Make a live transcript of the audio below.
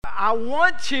I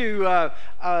want to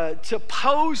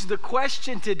pose the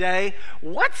question today,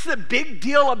 what's the big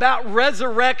deal about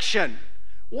resurrection?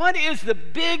 What is the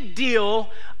big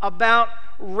deal about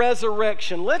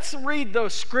resurrection? Let's read the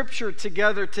scripture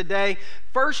together today.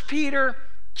 1 Peter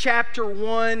chapter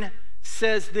 1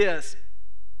 says this,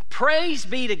 "Praise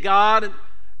be to God,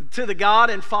 to the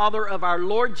God and Father of our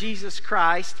Lord Jesus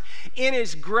Christ. In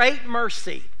His great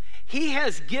mercy, He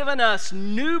has given us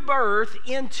new birth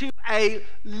into a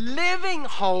living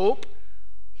hope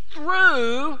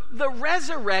through the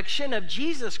resurrection of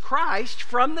Jesus Christ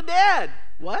from the dead."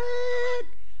 What?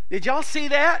 Did y'all see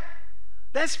that?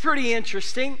 That's pretty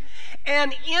interesting.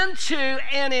 "And into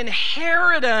an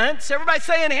inheritance," everybody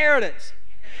say inheritance.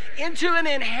 "Into an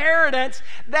inheritance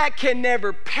that can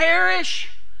never perish,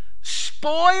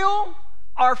 spoil,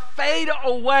 or fade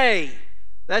away."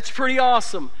 That's pretty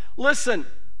awesome. Listen,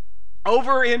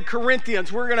 over in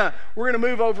Corinthians, we're gonna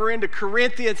move over into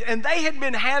Corinthians, and they had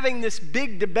been having this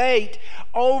big debate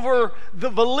over the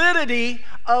validity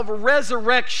of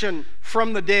resurrection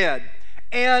from the dead.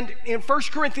 And in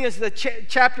 1 Corinthians, the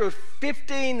chapter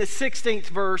 15, the 16th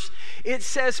verse, it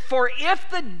says, "For if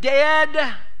the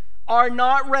dead are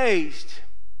not raised,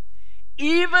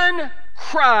 even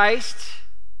Christ,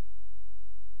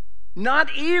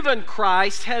 not even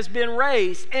Christ has been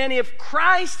raised. And if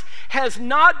Christ has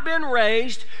not been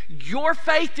raised, your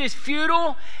faith is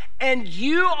futile and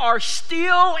you are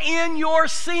still in your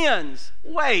sins."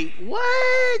 Wait,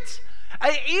 what?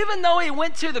 Even though He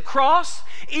went to the cross,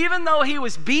 even though He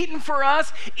was beaten for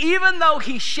us, even though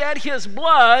He shed His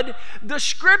blood, the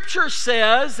scripture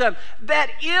says that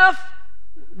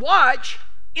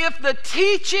if the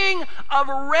teaching of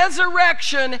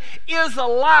resurrection is a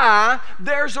lie,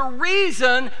 there's a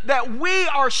reason that we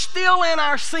are still in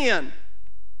our sin.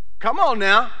 Come on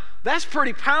now. That's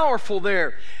pretty powerful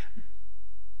there.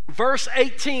 Verse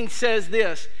 18 says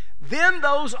this, "Then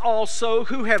those also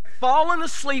who have fallen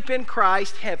asleep in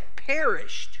Christ have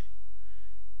perished.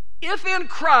 If in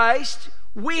Christ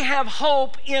we have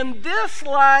hope in this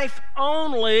life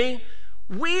only,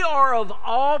 we are of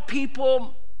all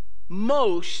people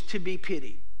most to be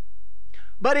pitied.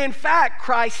 But in fact,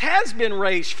 Christ has been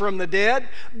raised from the dead,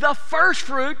 the first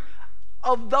fruit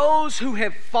of those who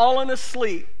have fallen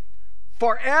asleep.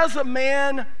 For as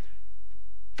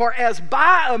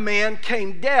by a man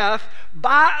came death,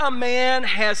 by a man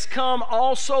has come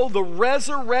also the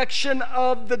resurrection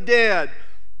of the dead."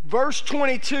 Verse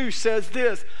 22 says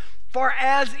this, "For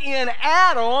as in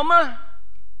Adam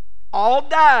all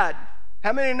died."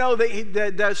 How many know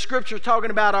that the scripture is talking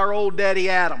about our old daddy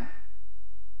Adam?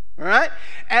 All right?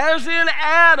 "As in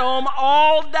Adam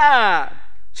all died,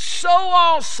 so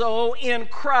also in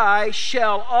Christ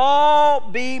shall all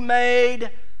be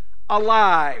made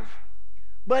alive.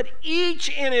 But each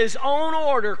in his own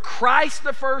order, Christ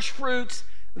the first fruits,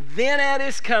 then at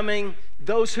His coming,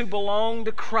 those who belong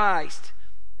to Christ."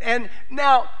 And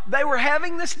now they were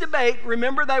having this debate.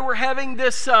 Remember, they were having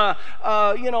this,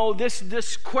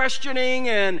 this questioning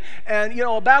and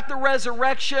about the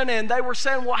resurrection. And they were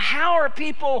saying, "Well, how are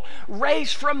people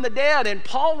raised from the dead?" And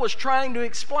Paul was trying to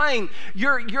explain,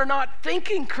 "You're not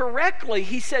thinking correctly."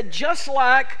 He said, just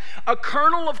like a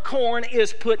kernel of corn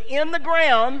is put in the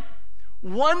ground,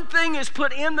 one thing is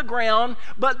put in the ground,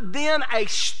 but then a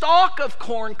stalk of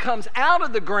corn comes out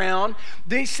of the ground.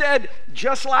 They said,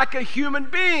 just like a human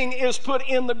being is put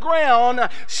in the ground,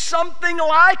 something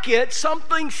like it,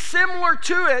 something similar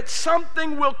to it,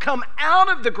 something will come out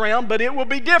of the ground, but it will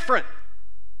be different.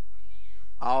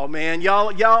 Oh man,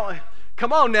 y'all,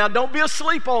 come on now, don't be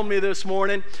asleep on me this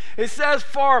morning. It says,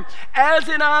 "For as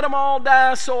in Adam all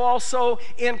die, so also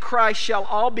in Christ shall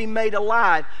all be made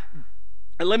alive."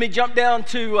 And let me jump down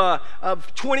to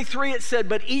 23. It said,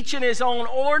 "But each in his own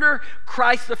order,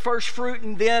 Christ the first fruit,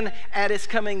 and then at His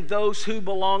coming, those who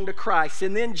belong to Christ."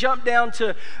 And then jump down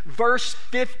to verse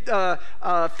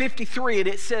 53, and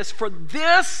it says, "For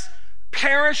this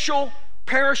perishable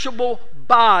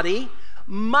body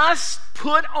must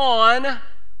put on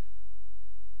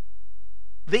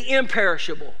the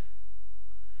imperishable,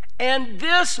 and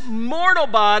this mortal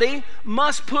body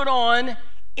must put on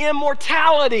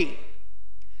immortality.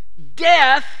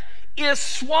 Death is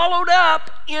swallowed up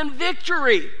in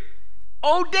victory.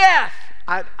 O death."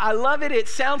 I love it. It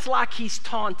sounds like he's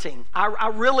taunting. I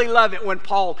really love it when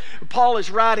Paul is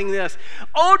writing this.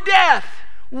 "O death,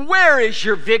 where is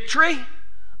your victory?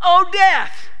 O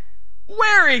death,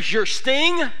 where is your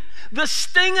sting? The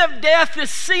sting of death is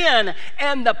sin,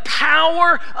 and the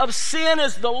power of sin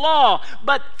is the law.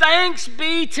 But thanks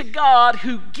be to God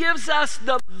who gives us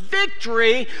the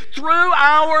victory through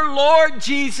our Lord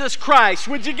Jesus Christ.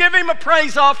 Would you give Him a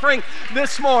praise offering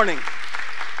this morning?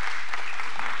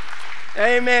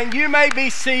 Amen. You may be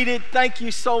seated. Thank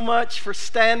you so much for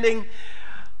standing.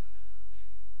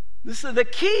 This is the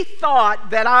key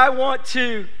thought that I want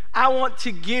to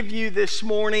give you this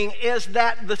morning is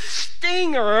that the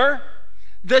stinger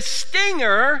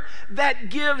that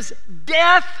gives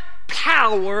death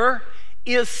power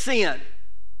is sin.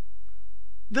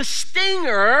 The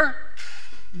stinger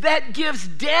that gives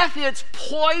death its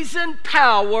poison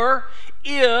power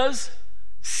is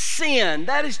sin.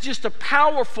 That is just a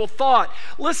powerful thought.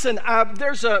 Listen,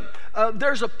 there's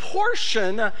a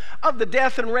portion of the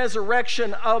death and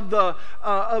resurrection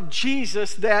of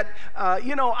Jesus that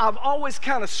I've always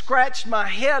kind of scratched my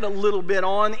head a little bit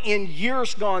on in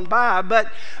years gone by.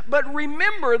 But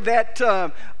remember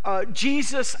that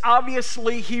Jesus,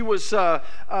 obviously, he was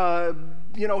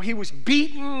he was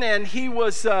beaten and he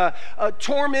was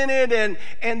tormented,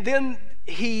 and then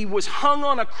he was hung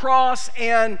on a cross,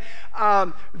 and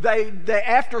they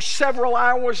after several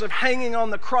hours of hanging on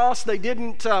the cross, they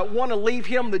didn't want to leave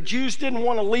him. The Jews didn't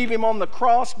want to leave him on the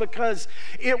cross because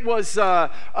it was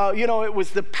it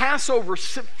was the Passover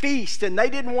feast, and they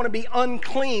didn't want to be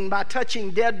unclean by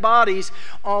touching dead bodies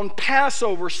on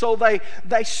Passover. So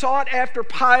they sought after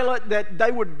Pilate that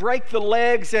they would break the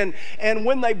legs, and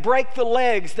when they break the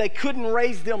legs, they couldn't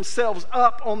raise themselves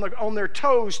up on their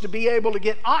toes to be able to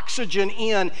get oxygen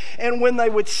in, and when they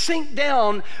would sink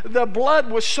down, the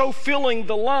blood was so filling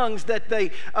the lungs that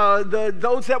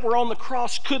those that were on the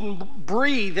cross couldn't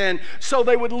breathe, and so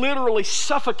they would literally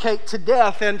suffocate to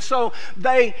death. And so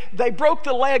they broke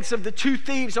the legs of the two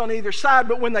thieves on either side,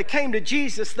 but when they came to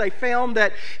Jesus, they found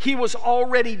that he was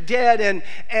already dead,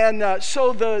 and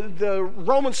so the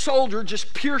Roman soldier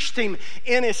just pierced him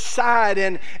in his side,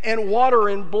 and water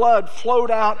and blood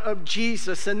flowed out of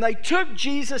Jesus, and they took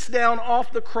Jesus down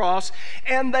off the cross,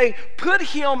 and they put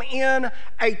him in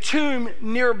a tomb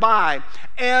nearby.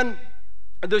 And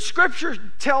the scripture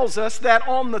tells us that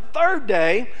on the third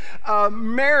day,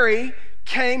 Mary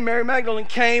Magdalene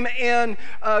came, and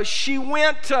she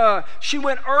went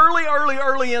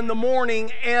early in the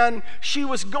morning, and she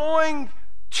was going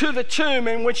to the tomb,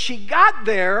 and when she got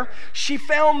there, she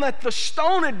found that the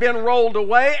stone had been rolled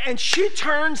away, and she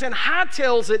turns and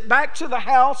hightails it back to the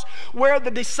house where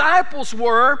the disciples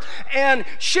were, and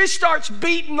she starts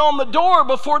beating on the door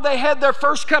before they had their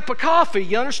first cup of coffee.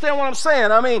 You understand what I'm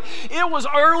saying? I mean, it was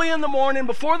early in the morning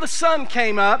before the sun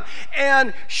came up,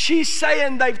 and she's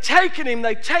saying, they've taken him,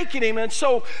 and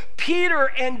so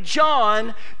Peter and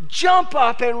John jump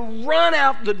up and run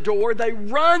out the door. They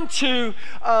run to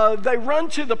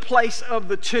the place of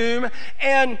the tomb,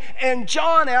 and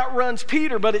John outruns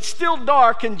Peter, but it's still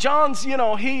dark, and John's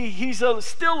he's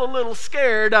still a little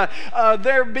scared.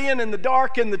 They're being in the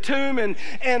dark in the tomb,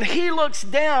 and he looks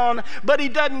down, but he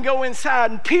doesn't go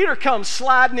inside, and Peter comes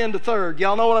sliding into third.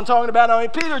 Y'all know what I'm talking about? I mean,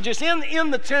 Peter just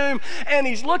in the tomb, and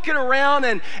he's looking around,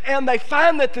 and they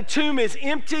find that the tomb is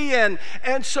empty, and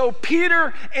so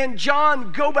Peter and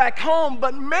John go back home,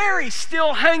 but Mary's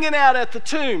still hanging out at the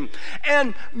tomb,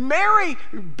 and Mary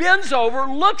bends over,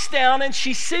 looks down, and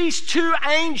she sees two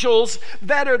angels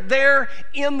that are there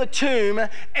in the tomb,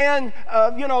 and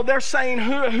they're saying,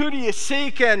 who do you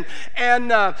seek? And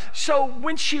so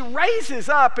when she raises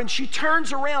up and she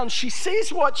turns around, she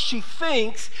sees what she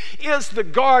thinks is the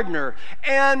gardener,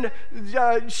 and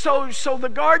so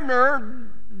the gardener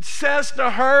says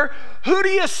to her, who do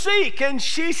you seek? And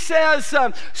she says,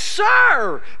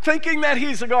 sir, thinking that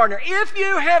he's a gardener, if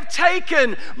you have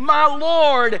taken my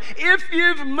Lord, if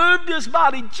you've moved his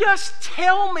body, just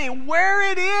tell me where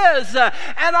it is,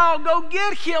 and I'll go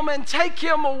get him and take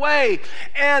him away.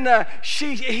 And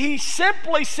he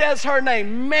simply says her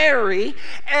name, Mary,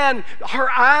 and her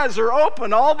eyes are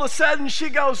open. All of a sudden she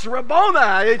goes,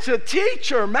 Rabboni, it's a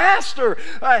teacher, master.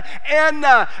 And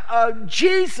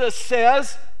Jesus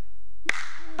says,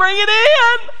 bring it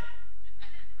in.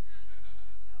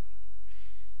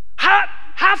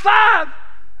 High five.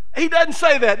 He doesn't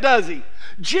say that, does he?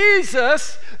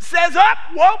 Jesus says,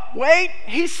 wait.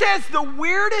 He says the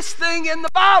weirdest thing in the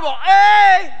Bible.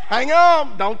 Hey, hang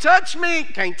on. Don't touch me.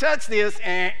 Can't touch this.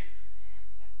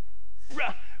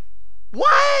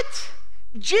 What?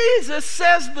 Jesus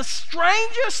says the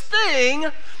strangest thing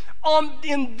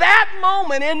in that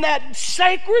moment, in that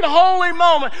sacred, holy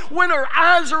moment, when her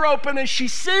eyes are open and she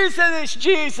sees that it's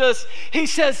Jesus, he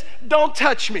says, don't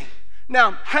touch me.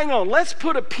 Now, hang on. Let's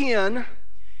put a pin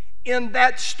in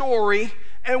that story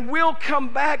and we'll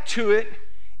come back to it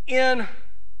in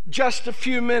just a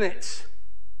few minutes.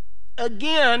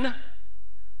 Again,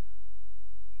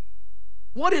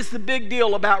 what is the big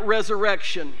deal about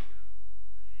resurrection?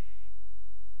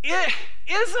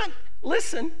 Isn't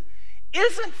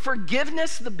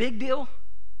forgiveness the big deal?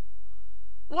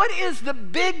 What is the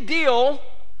big deal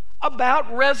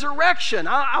about resurrection?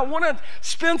 I want to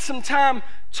spend some time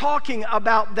talking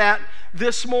about that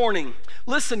this morning.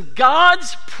 Listen,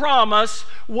 God's promise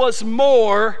was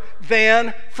more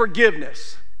than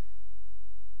forgiveness.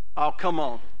 Oh, come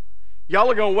on.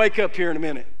 Y'all are going to wake up here in a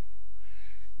minute.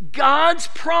 God's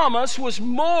promise was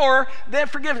more than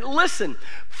forgiveness. Listen,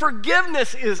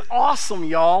 forgiveness is awesome,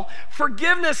 y'all.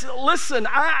 Forgiveness, listen,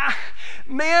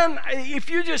 man, if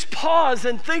you just pause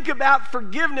and think about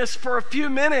forgiveness for a few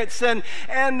minutes and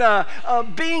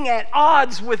being at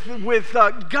odds with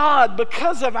God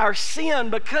because of our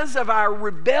sin, because of our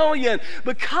rebellion,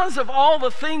 because of all the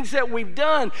things that we've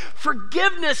done,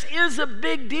 forgiveness is a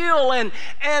big deal. And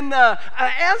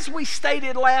as we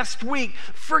stated last week,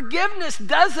 forgiveness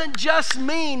doesn't just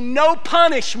mean no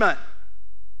punishment.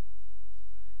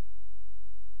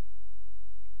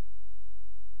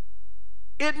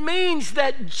 It means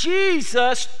that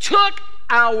Jesus took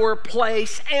our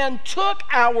place and took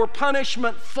our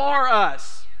punishment for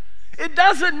us. It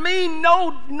doesn't mean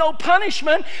no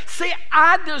punishment. See,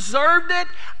 I deserved it.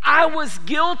 I was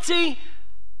guilty.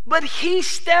 But He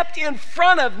stepped in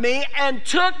front of me and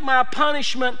took my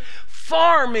punishment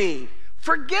for me.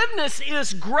 Forgiveness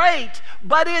is great,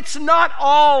 but it's not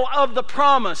all of the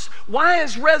promise. Why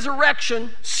is resurrection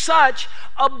such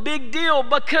a big deal?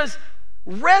 Because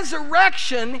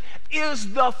resurrection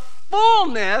is the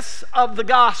fullness of the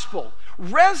gospel.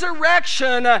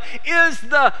 Resurrection is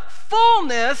the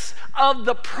fullness of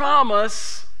the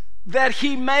promise that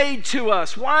He made to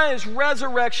us. Why is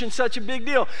resurrection such a big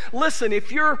deal? Listen,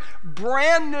 if you're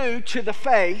brand new to the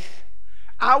faith,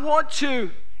 I want to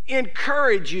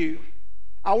encourage you.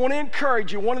 One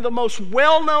of the most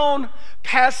well-known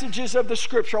passages of the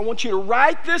Scripture. I want you to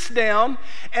write this down,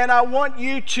 and I want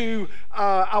you to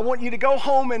go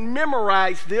home and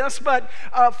memorize this. But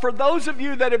for those of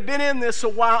you that have been in this a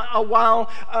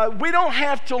while, we don't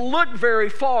have to look very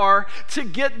far to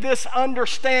get this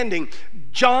understanding.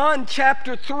 John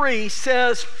chapter 3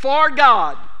 says, "For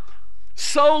God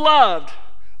so loved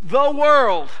the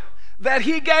world that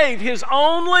He gave His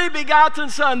only begotten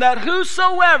Son, that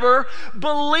whosoever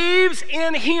believes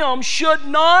in Him should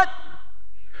not,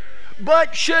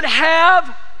 but should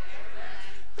have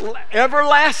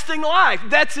everlasting life."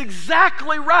 That's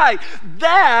exactly right.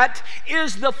 That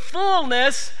is the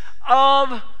fullness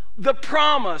of the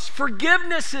promise.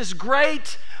 Forgiveness is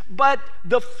great, but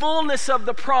the fullness of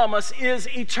the promise is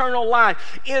eternal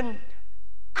life. In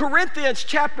Corinthians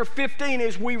chapter 15,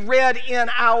 as we read in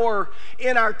our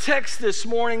text this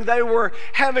morning, they were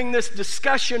having this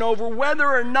discussion over whether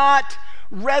or not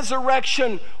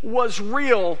resurrection was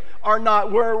real or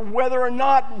not, whether or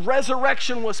not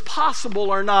resurrection was possible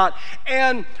or not.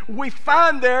 And we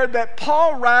find there that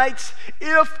Paul writes,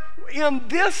 if in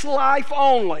this life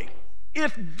only,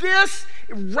 if this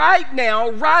right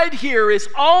now, right here, is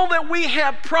all that we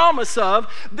have promise of,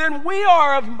 then we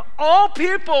are of all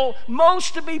people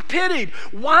most to be pitied.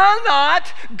 Why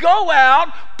not go out,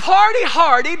 party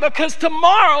hardy, because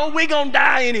tomorrow we're going to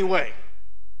die anyway?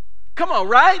 Come on,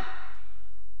 right?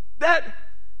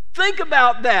 Think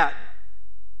about that.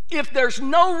 If there's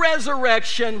no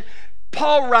resurrection,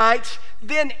 Paul writes,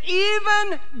 then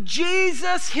even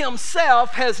Jesus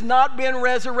Himself has not been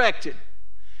resurrected.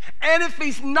 And if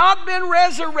He's not been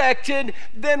resurrected,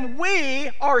 then we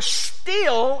are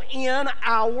still in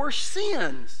our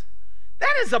sins.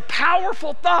 That is a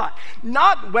powerful thought.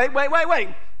 Wait.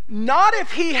 Not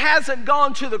if He hasn't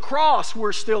gone to the cross,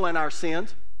 we're still in our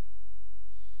sins.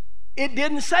 It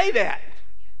didn't say that.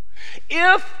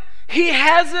 If He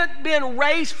hasn't been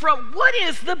raised from, what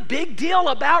is the big deal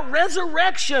about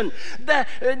resurrection that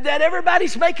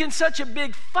everybody's making such a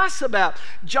big fuss about?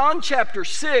 John chapter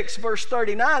 6, verse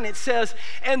 39, it says,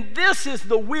 "And this is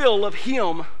the will of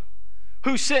Him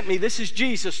who sent me," this is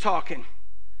Jesus talking,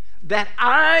 "that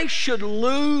I should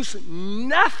lose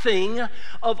nothing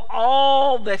of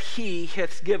all that He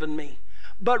hath given me,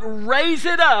 but raise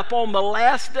it up on the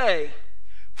last day.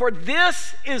 For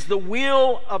this is the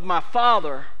will of my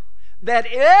Father, that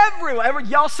everyone,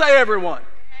 y'all say everyone,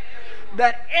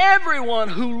 that everyone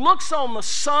who looks on the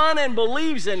Son and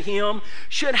believes in Him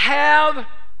should have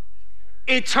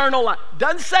eternal life."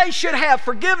 Doesn't say should have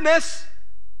forgiveness.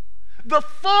 The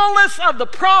fullness of the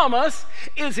promise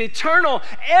is eternal.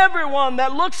 Everyone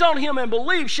that looks on him and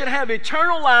believes should have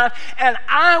eternal life, and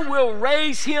I will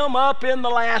raise him up in the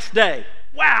last day.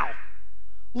 Wow.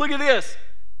 Look at this.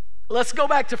 Let's go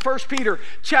back to 1 Peter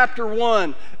chapter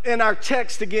 1 in our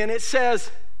text again. It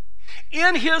says,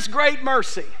 in his great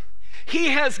mercy, he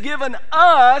has given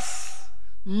us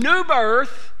new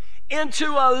birth into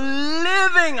a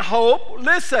living hope.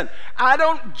 Listen, I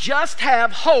don't just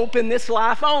have hope in this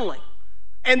life only,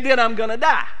 and then I'm going to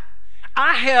die.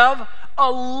 I have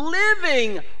a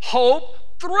living hope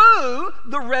through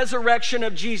the resurrection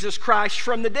of Jesus Christ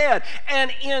from the dead,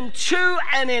 and into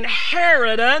an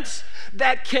inheritance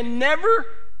that can never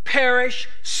perish,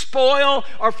 spoil,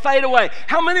 or fade away.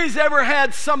 How many has ever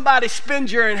had somebody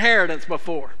spend your inheritance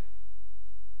before?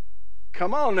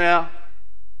 Come on now.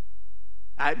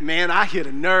 I hit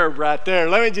a nerve right there.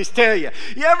 Let me just tell you.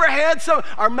 You ever had some,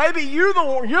 or maybe you're the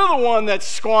one that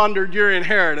squandered your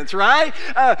inheritance, right?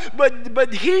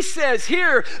 But he says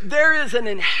here, there is an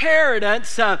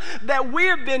inheritance that we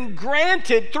have been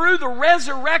granted through the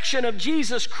resurrection of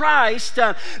Jesus Christ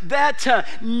that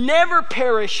never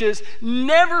perishes,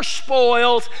 never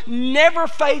spoils, never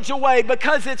fades away,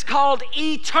 because it's called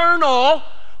eternal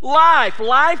life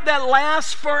that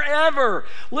lasts forever.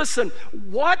 Listen,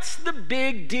 what's the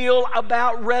big deal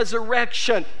about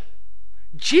resurrection?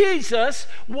 Jesus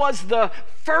was the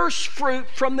first fruit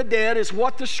from the dead, is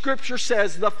what the scripture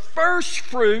says. The first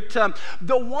fruit,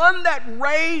 the one that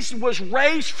was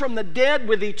raised from the dead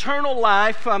with eternal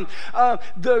life.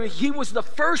 He was the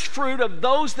first fruit of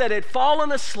those that had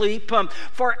fallen asleep.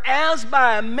 For as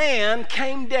by a man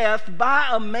came death, by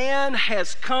a man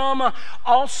has come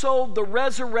also the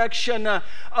resurrection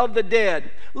of the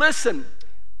dead. Listen,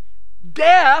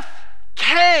 death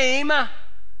came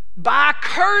by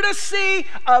courtesy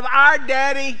of our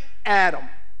daddy Adam.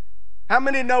 How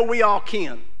many know we all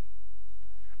kin?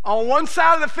 On one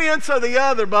side of the fence or the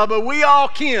other, Bubba, we all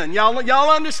kin. Y'all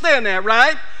understand that,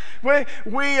 right?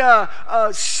 We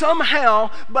somehow,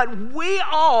 but we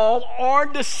all are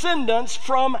descendants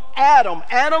from Adam.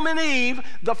 Adam and Eve,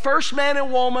 the first man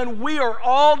and woman, we are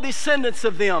all descendants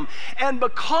of them. And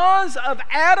because of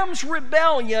Adam's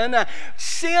rebellion,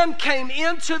 sin came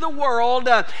into the world,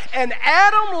 and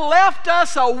Adam left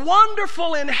us a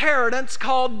wonderful inheritance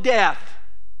called death.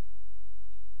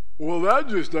 Well, that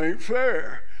just ain't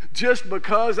fair. Just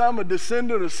because I'm a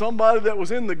descendant of somebody that was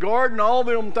in the garden all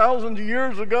them thousands of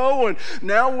years ago, and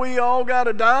now we all got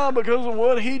to die because of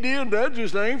what he did, that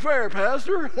just ain't fair,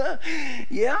 Pastor.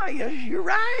 Yeah, you're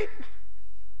right.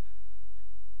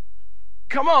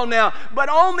 Come on now. But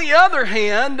on the other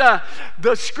hand,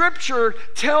 the scripture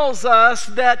tells us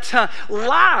that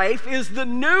life is the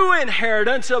new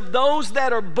inheritance of those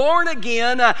that are born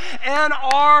again and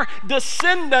are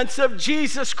descendants of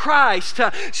Jesus Christ.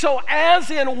 So as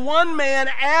in one man,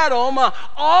 Adam,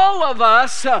 all of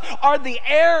us are the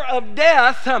heir of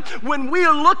death. When we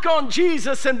look on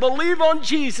Jesus and believe on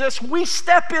Jesus, we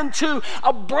step into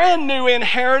a brand new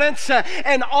inheritance,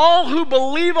 and all who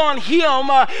believe on him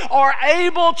are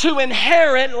able to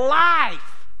inherit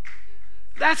life.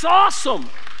 That's awesome.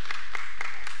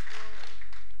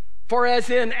 For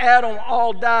as in Adam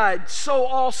all died, so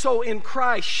also in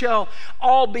Christ shall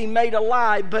all be made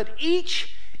alive, but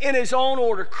each in his own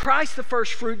order. Christ the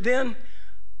first fruit, then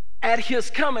at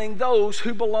his coming those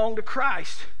who belong to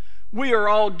Christ. We are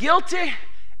all guilty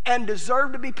and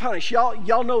deserve to be punished.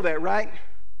 Y'all know that, right?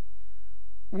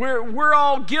 We're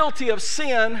all guilty of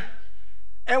sin,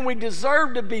 and we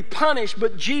deserve to be punished,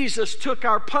 but Jesus took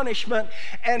our punishment,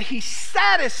 and he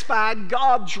satisfied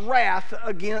God's wrath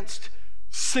against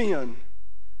sin.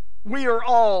 We are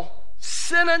all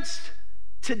sentenced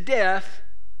to death,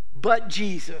 but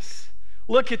Jesus.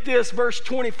 Look at this, verse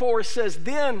 24 says,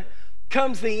 then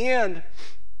comes the end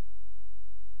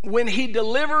when he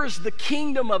delivers the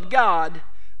kingdom of God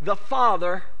the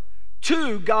Father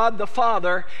to God the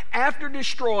Father, after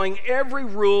destroying every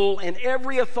rule and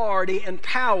every authority and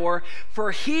power,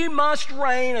 for he must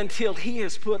reign until he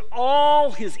has put all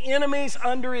his enemies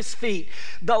under his feet.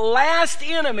 The last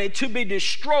enemy to be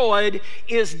destroyed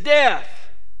is death.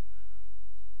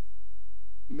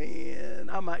 Man,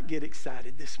 I might get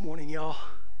excited this morning, y'all.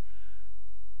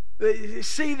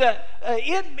 See,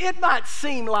 it might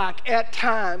seem like at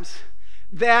times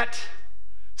that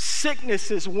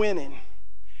sickness is winning.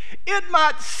 It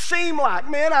might seem like,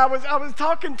 man, I was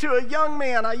talking to a young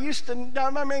man. I used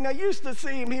to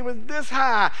see him. He was this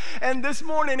high. And this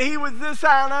morning he was this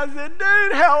high. And I said,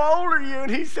 dude, how old are you?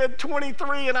 And he said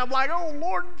 23. And I'm like, oh,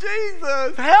 Lord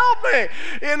Jesus, help me.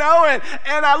 And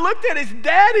I looked at his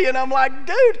daddy and I'm like,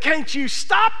 dude, can't you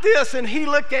stop this? And he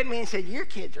looked at me and said, your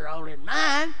kids are older than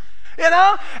mine.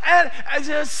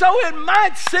 And so it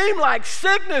might seem like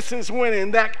sickness is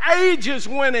winning, that age is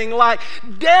winning, like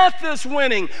death is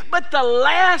winning. But the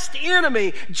last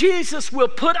enemy Jesus will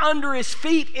put under his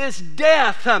feet is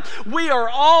death. We are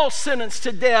all sentenced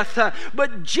to death.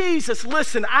 But Jesus,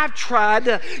 listen, I've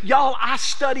tried. Y'all, I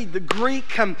studied the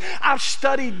Greek. I've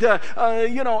studied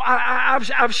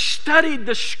I've studied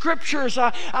the scriptures.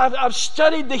 I've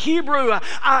studied the Hebrew.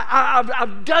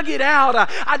 I've dug it out.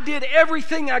 I did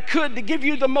everything I could to give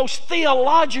you the most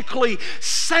theologically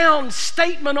sound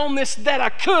statement on this that I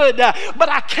could, but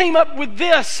I came up with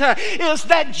this, is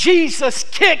that Jesus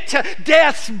kicked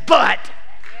death's butt.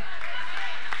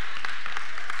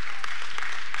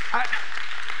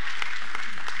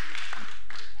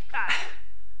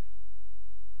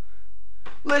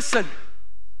 Listen,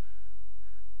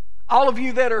 all of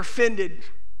you that are offended,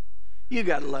 you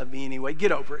got to love me anyway.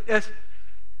 Get over it.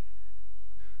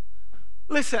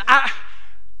 Listen,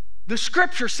 the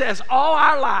scripture says all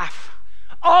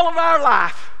of our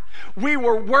life, we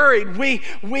were worried. We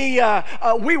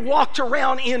walked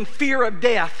around in fear of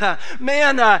death.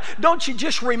 Don't you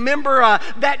just remember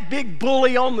that big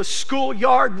bully on the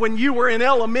schoolyard when you were in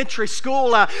elementary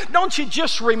school? Don't you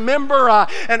just remember?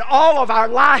 And all of our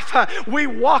life, we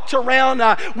walked around.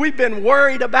 We've been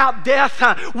worried about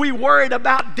death. We worried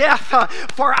about death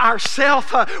for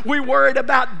ourselves. We worried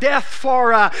about death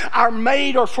for our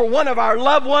mate or for one of our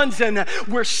loved ones, and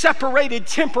we're separated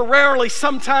temporarily.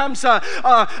 Sometimes,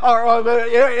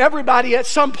 everybody at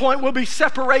some point will be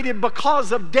separated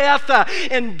because of death,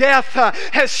 and death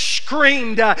has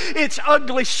screamed its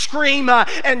ugly scream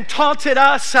and taunted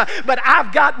us. But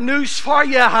I've got news for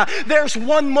you. There's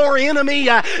one more enemy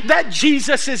that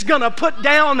Jesus is going to put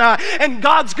down, and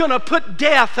God's going to put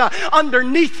death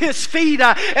underneath his feet,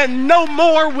 and no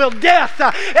more will death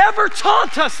ever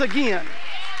taunt us again.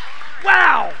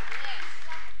 Wow!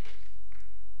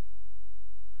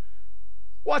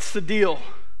 What's the deal?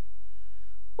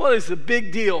 What is the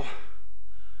big deal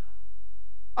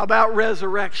about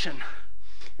resurrection?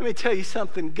 Let me tell you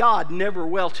something. God never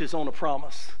welches on a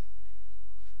promise.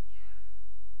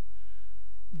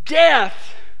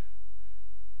 Death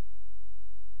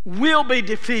will be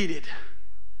defeated.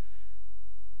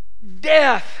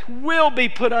 Death will be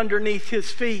put underneath his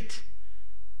feet.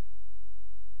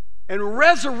 And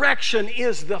resurrection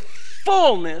is the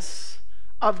fullness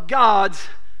of God's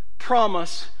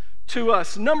promise to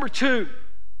us. Number two,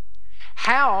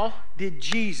 how did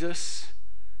Jesus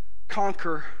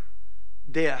conquer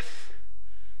death?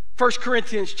 1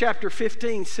 Corinthians chapter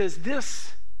 15 says,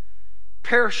 this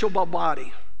perishable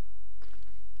body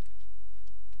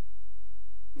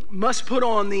must put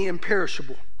on the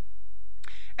imperishable,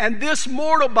 and this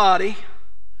mortal body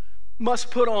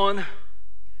must put on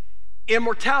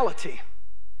immortality.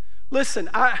 Listen,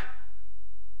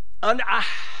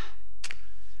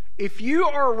 if you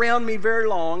are around me very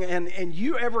long and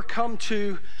you ever come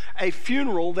to a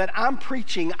funeral that I'm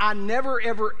preaching, I never,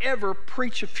 ever, ever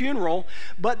preach a funeral,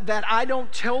 but that I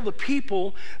don't tell the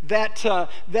people that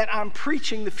I'm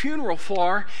preaching the funeral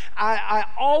for. I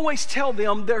always tell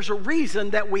them there's a reason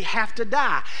that we have to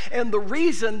die. And the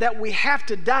reason that we have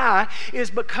to die is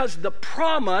because the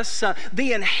promise,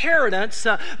 the inheritance,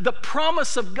 the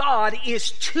promise of God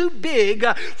is too big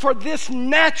for this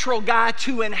natural guy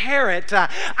to inherit.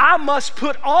 I must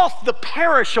put off the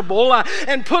perishable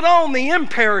and put on the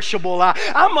imperishable.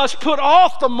 I must put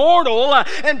off the mortal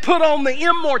and put on the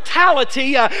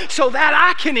immortality so that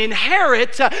I can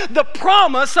inherit the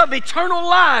promise of eternal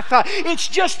life. It's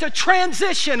just a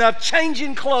transition of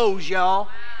changing clothes, y'all.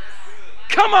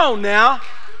 Come on now.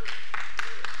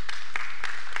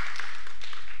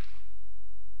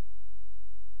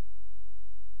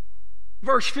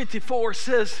 Verse 54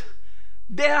 says,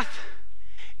 death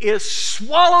is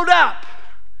swallowed up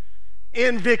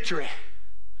in victory.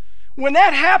 When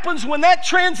that happens, when that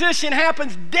transition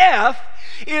happens, death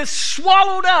is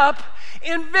swallowed up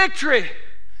in victory.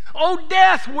 Oh,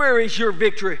 death, where is your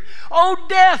victory? Oh,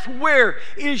 death, where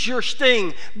is your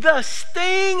sting? The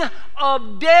sting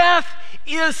of death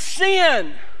is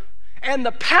sin, and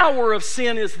the power of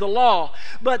sin is the law.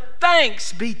 But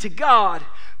thanks be to God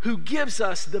who gives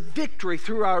us the victory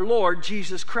through our Lord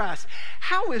Jesus Christ.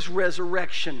 How is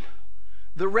resurrection,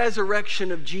 the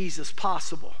resurrection of Jesus,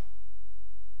 possible?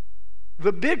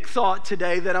 the big thought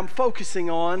today that I'm focusing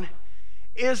on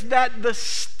is that the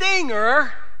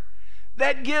stinger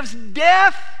that gives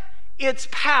death its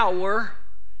power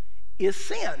is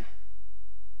sin.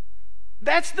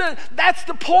 That's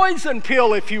the poison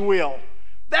pill, if you will.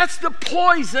 That's the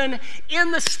poison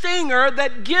in the stinger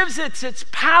that gives it its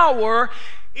power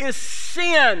is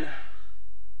sin.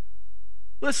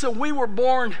 Listen, we were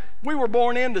born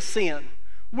into sin.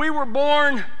 We were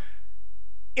born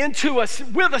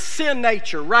with a sin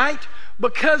nature, right?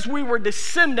 Because we were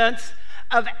descendants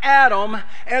of Adam,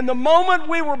 and the moment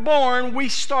we were born, we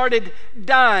started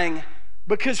dying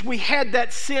because we had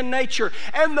that sin nature.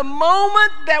 And the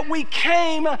moment that we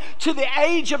came to the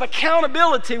age of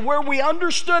accountability, where we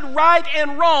understood right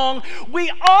and wrong,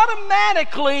 we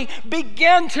automatically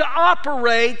began to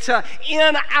operate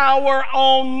in our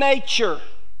own nature.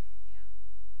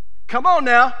 Come on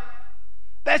now.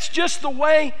 That's just the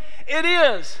way it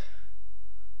is.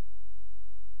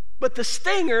 But the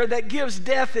stinger that gives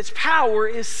death its power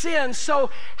is sin.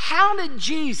 So how did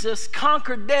Jesus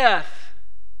conquer death?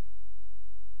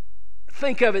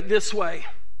 Think of it this way.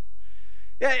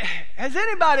 Has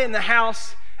anybody in the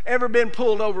house ever been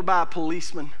pulled over by a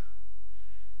policeman?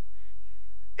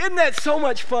 Isn't that so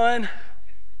much fun?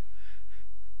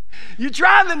 You're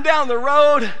driving down the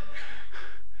road.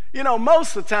 You know,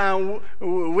 most of the time,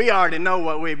 we already know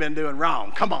what we've been doing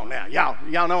wrong. Come on now. Y'all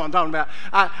know what I'm talking about.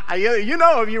 You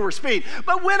know if you were speeding.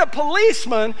 But when a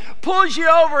policeman pulls you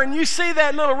over and you see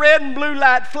that little red and blue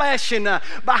light flashing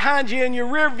behind you in your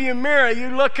rearview mirror,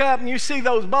 you look up and you see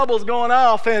those bubbles going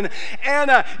off, and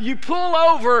you pull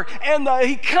over, and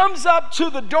he comes up to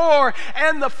the door,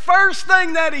 and the first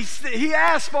thing that he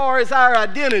asks for is our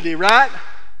identity, right?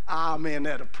 Ah, man,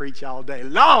 that'll preach all day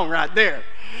long right there.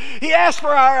 He asked for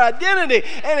our identity,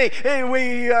 and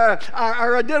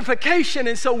our identification,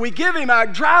 and so we give him our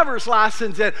driver's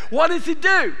license. And what does he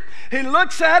do? He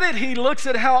looks at it. He looks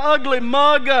at how ugly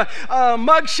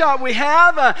mugshot we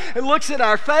have. He looks at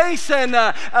our face and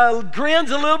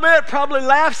grins a little bit, probably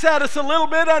laughs at us a little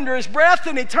bit under his breath,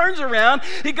 and he turns around.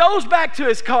 He goes back to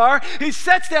his car. He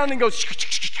sits down and goes,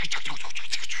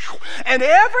 and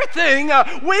everything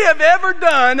we have ever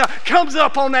done comes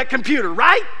up on that computer,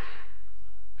 right?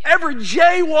 Every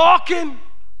jaywalking,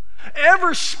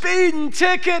 every speeding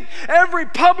ticket, every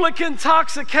public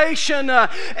intoxication,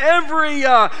 every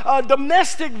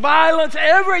domestic violence,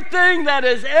 everything that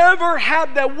has ever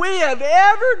happened, that we have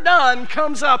ever done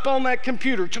comes up on that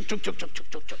computer.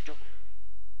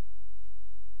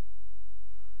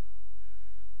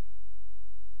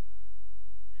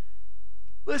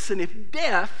 Listen, if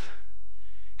death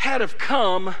had have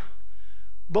come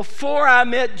before I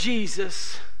met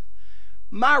Jesus,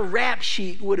 my rap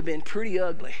sheet would have been pretty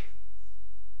ugly.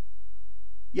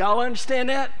 Y'all understand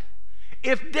that?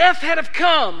 If death had have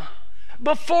come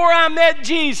before I met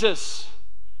Jesus,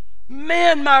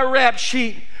 man, my rap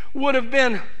sheet would have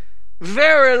been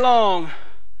very long.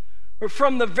 Or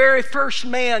from the very first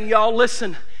man, y'all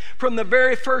listen, from the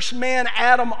very first man,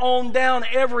 Adam, on down,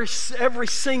 every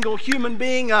single human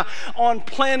being on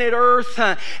planet Earth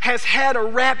has had a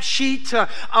rap sheet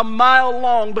a mile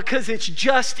long, because it's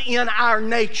just in our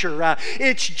nature.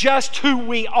 It's just who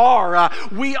we are.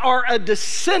 We are a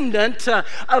descendant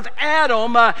of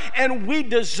Adam, and we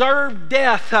deserve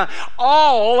death.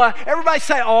 Everybody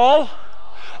say all.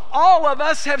 All of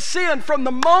us have sinned. From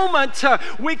the moment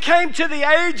we came to the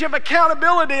age of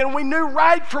accountability and we knew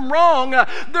right from wrong,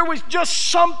 there was just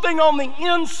something on the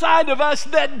inside of us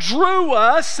that drew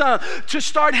us to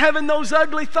start having those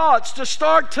ugly thoughts, to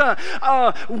start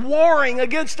warring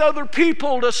against other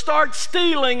people, to start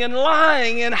stealing and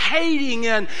lying and hating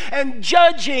and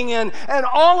judging and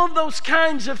all of those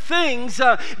kinds of things,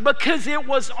 because it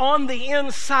was on the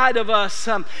inside of us.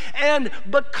 And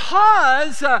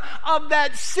because of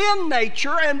that sin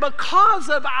nature, and because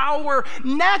of our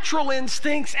natural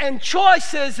instincts and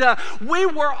choices, we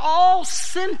were all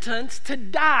sentenced to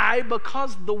die,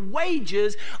 because the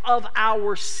wages of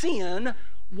our sin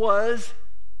was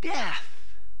death.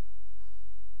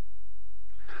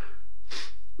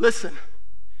 Listen,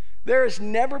 there has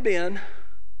never been,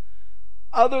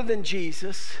 other than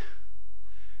Jesus,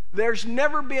 there's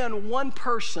never been one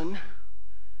person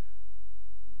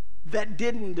that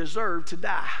didn't deserve to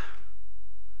die.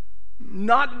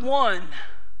 Not one.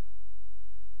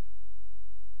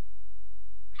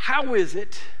 How is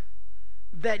it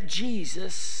that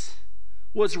Jesus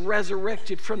was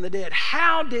resurrected from the dead?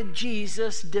 How did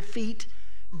Jesus defeat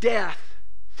death?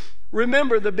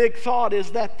 Remember, the big thought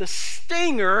is that the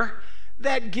stinger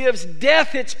that gives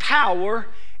death its power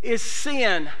is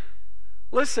sin.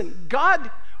 Listen,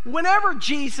 God, whenever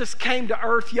Jesus came to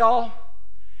earth, y'all,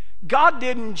 God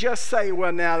didn't just say,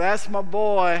 well, now that's my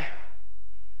boy.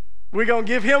 We're going to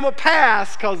give him a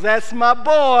pass because that's my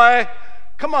boy.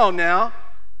 Come on now.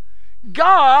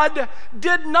 God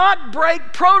did not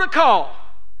break protocol.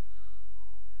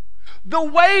 The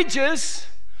wages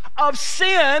of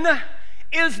sin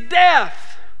is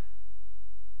death.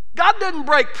 God didn't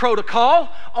break protocol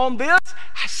on this.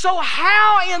 So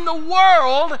how in the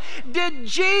world did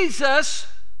Jesus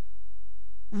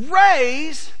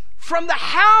raise from the,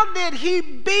 how did he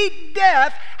beat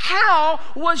death? How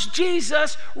was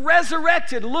Jesus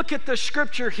resurrected? Look at the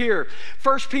scripture here.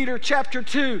 1 Peter chapter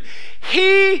 2.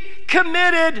 He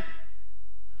committed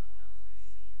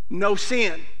no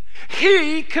sin.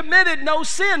 He committed no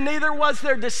sin, neither was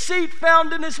there deceit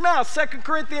found in his mouth. 2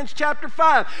 Corinthians chapter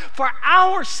 5. For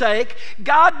our sake,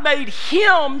 God made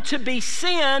him to be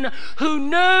sin who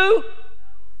knew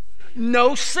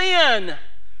no sin,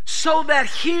 so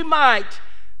that we might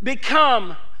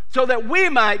become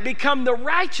the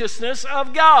righteousness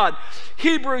of God.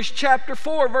 Hebrews chapter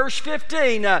 4, verse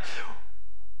 15.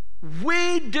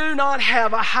 We do not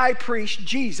have a high priest,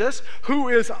 Jesus, who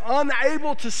is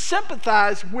unable to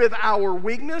sympathize with our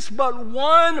weakness, but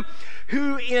one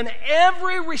who in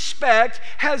every respect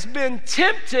has been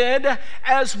tempted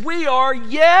as we are,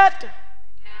 yet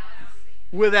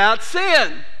without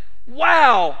sin.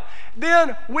 Wow.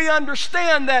 Then we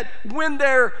understand that when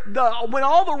the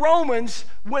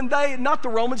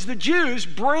Jews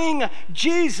bring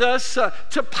Jesus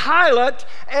to Pilate,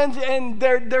 and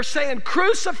they're saying,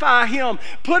 crucify him,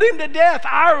 put him to death.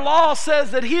 Our law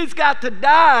says that he's got to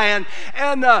die,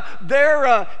 and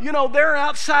they're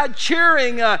outside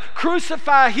cheering,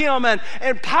 crucify him, and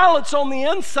Pilate's on the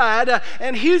inside,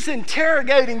 and he's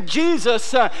interrogating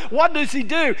Jesus. What does he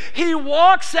do? He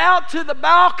walks out to the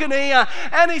balcony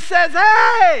and he says,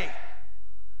 hey,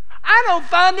 I don't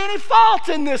find any fault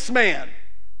in this man.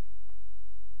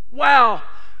 Wow.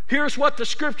 Here's what the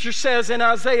scripture says in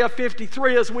Isaiah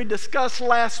 53, as we discussed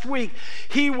last week.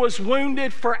 He was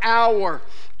wounded for our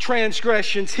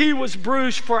transgressions. He was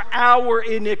bruised for our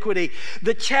iniquity.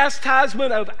 The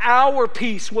chastisement of our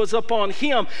peace was upon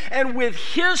him, and with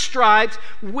his stripes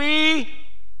we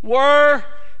were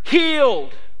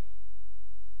healed.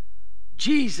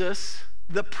 Jesus,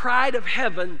 the pride of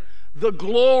heaven, the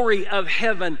glory of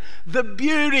heaven, the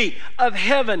beauty of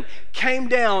heaven, came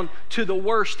down to the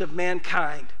worst of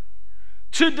mankind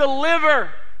to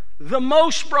deliver the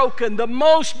most broken, the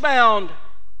most bound,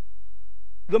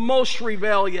 the most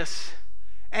rebellious.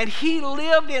 And he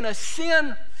lived in a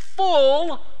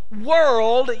sinful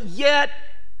world, yet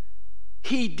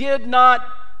he did not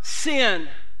sin.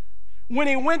 When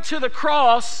he went to the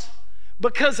cross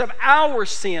because of our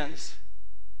sins,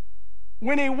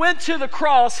 when he went to the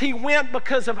cross, he went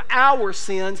because of our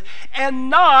sins and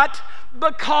not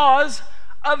because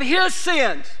of his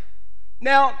sins.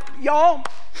 Now, y'all,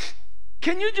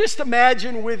 can you just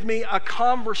imagine with me a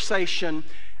conversation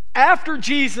after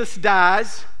Jesus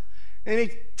dies and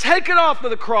he's taken off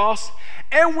of the cross,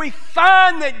 and we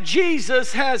find that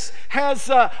Jesus has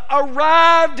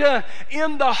arrived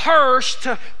in the hearse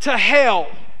to hell.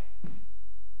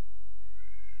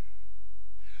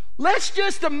 Let's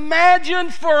just imagine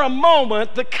for a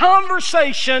moment the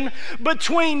conversation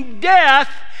between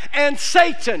death and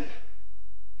Satan.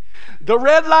 The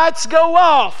red lights go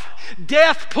off.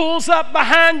 Death pulls up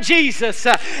behind Jesus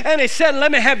and he said,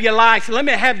 let me have your life. Let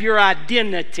me have your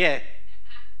identity.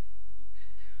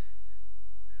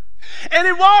 And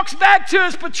he walks back to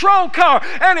his patrol car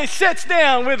and he sits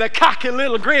down with a cocky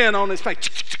little grin on his face.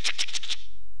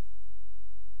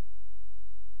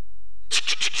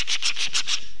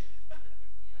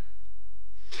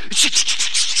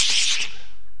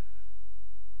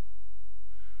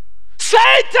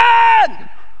 Satan!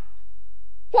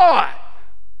 What?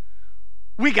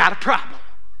 We got a problem.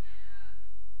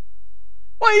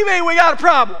 What do you mean we got a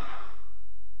problem?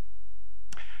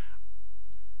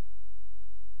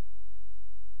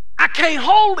 I can't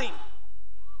hold him.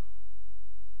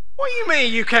 What do you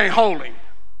mean you can't hold him?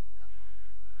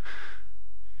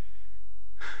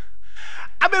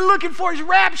 I've been looking for his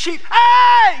rap sheet.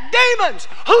 Hey, demons,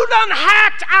 who done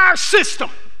hacked our system?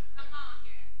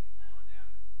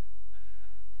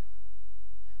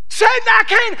 Satan, I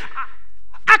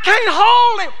can't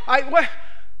hold him.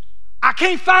 I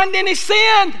can't find any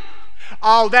sin.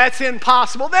 Oh, that's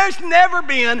impossible. There's never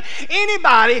been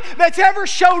anybody that's ever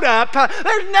showed up.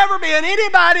 There's never been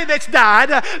anybody that's died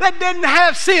that didn't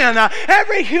have sin.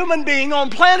 Every human being on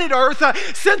planet Earth,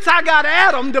 since I got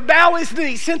Adam to bow his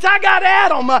knee, since I got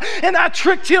Adam and I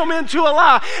tricked him into a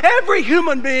lie, every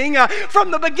human being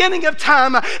from the beginning of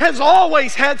time has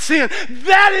always had sin.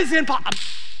 That is impossible.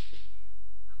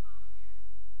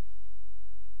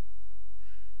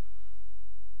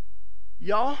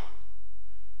 Y'all,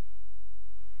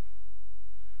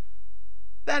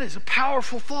 that is a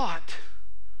powerful thought.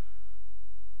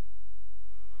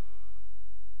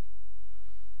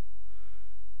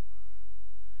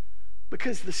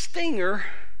 Because the stinger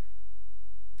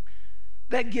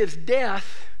that gives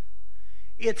death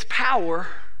its power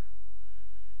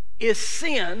is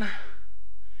sin.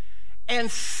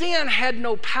 And sin had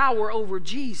no power over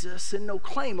Jesus and no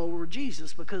claim over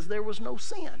Jesus because there was no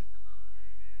sin.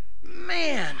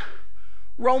 Man,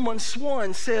 Romans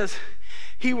 1 says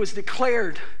he was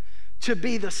declared to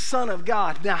be the Son of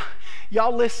God. Now,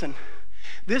 y'all listen.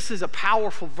 This is a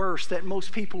powerful verse that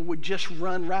most people would just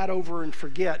run right over and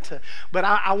forget. But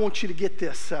I want you to get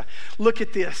this. Look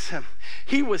at this.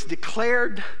 He was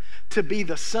declared to be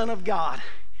the Son of God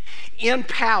in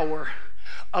power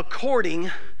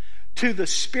according to the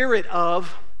Spirit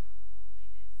of...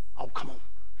 Oh, come on.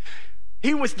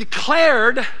 He was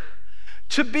declared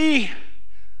to be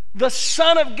the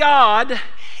Son of God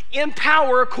in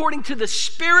power according to the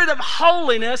Spirit of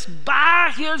holiness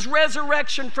by his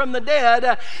resurrection from the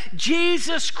dead,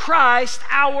 Jesus Christ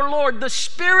our Lord. The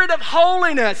Spirit of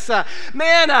holiness.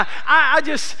 I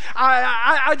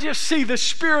just see the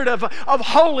Spirit of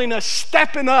holiness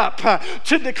stepping up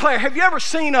to declare. Have you ever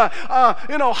seen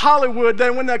Hollywood,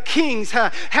 that when the kings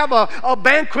have a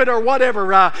banquet or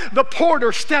whatever, the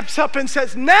porter steps up and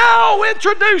says, "Now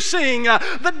introducing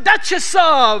the Duchess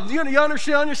of..." You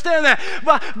understand that?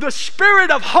 But the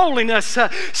Spirit of holiness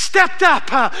stepped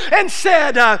up and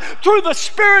said, through the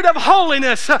Spirit of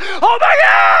holiness, "Oh my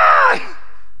God!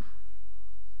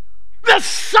 The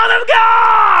Son of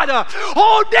God!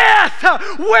 Oh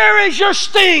death, where is your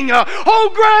sting?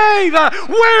 Oh grave,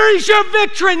 where is your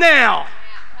victory now?"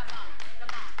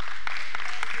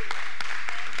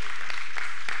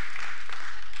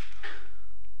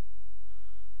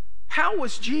 How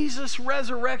was Jesus'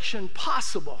 resurrection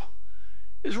possible?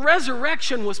 His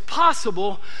resurrection was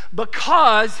possible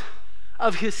because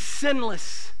of his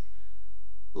sinless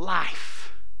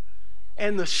life.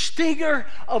 And the stinger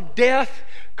of death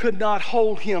could not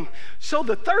hold him. So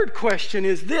the third question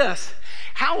is this: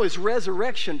 how is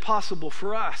resurrection possible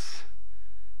for us?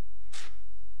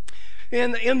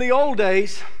 In the old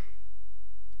days,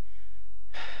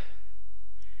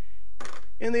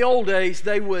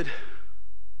 they would...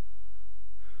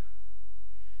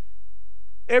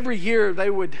 Every year they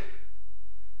would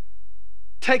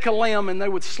take a lamb and they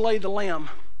would slay the lamb.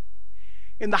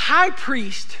 And the high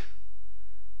priest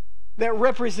that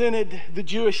represented the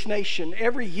Jewish nation,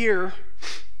 every year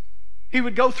he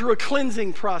would go through a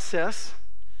cleansing process,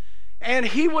 and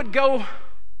he would go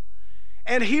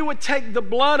and he would take the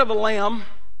blood of a lamb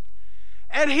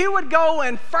and he would go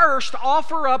and first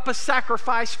offer up a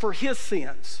sacrifice for his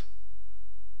sins.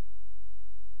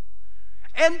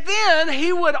 And then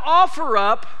he would offer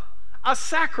up a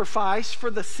sacrifice for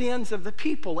the sins of the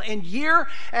people. And year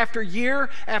after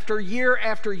year after year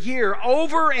after year,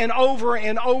 over and over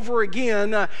and over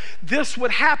again, this would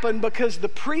happen because the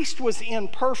priest was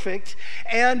imperfect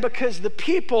and because the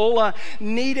people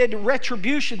needed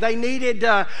retribution. They needed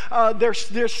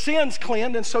their sins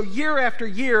cleansed. And so year after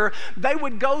year, they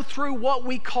would go through what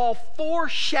we call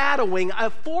foreshadowing, a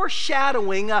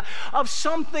foreshadowing of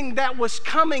something that was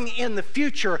coming in the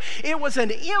future. It was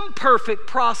an imperfect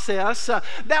process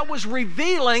that was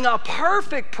revealing a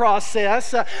perfect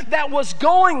process that was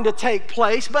going to take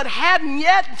place but hadn't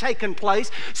yet taken place.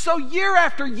 So year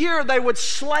after year they would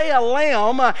slay a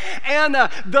lamb, and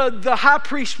the high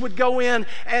priest would go in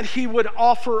and he would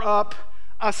offer up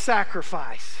a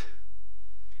sacrifice.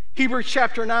 Hebrews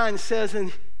chapter 9 says,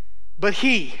 "But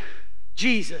he,"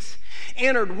 Jesus,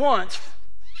 "entered once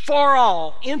for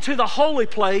all into the holy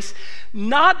place,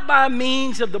 not by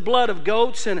means of the blood of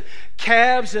goats and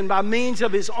calves and by means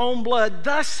of his own blood,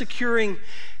 thus securing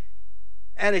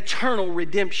an eternal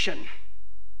redemption."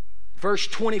 Verse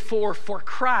 24, "For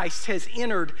Christ has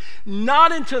entered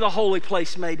not into the holy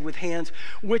place made with hands,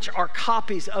 which are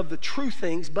copies of the true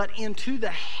things, but into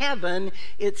the heaven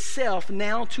itself,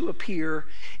 now to appear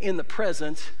in the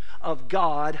presence of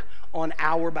God on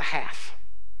our behalf."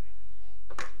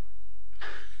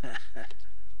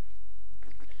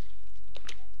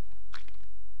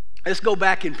 Let's go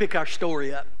back and pick our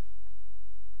story up.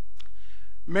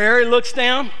 Mary looks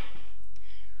down.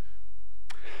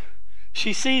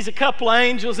 She sees a couple of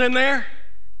angels in there.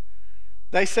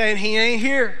 They saying, "He ain't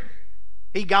here.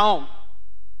 He gone."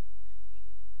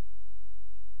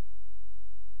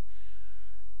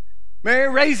 Mary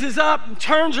raises up and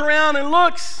turns around and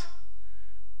looks.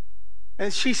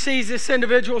 And she sees this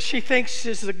individual she thinks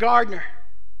is the gardener.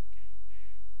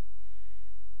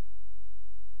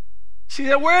 She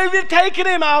said, where have you taken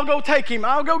him? I'll go take him.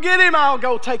 I'll go get him. I'll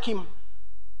go take him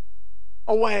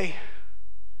away.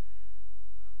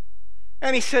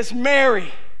 And he says,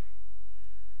 Mary.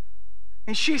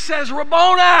 And she says,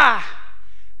 Rabboni.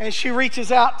 And she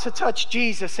reaches out to touch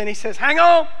Jesus. And he says, hang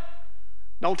on.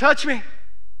 Don't touch me.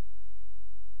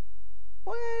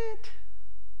 What?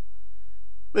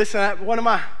 Listen, one of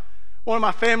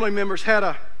my family members had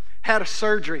a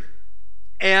surgery.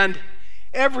 And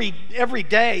every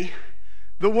day,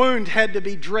 the wound had to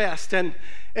be dressed, and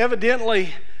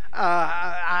evidently,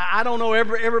 I don't know,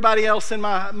 everybody else in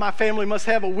my family must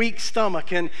have a weak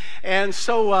stomach, and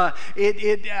so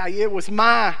it was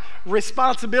my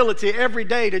responsibility every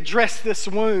day to dress this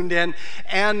wound, and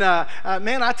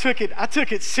man, I took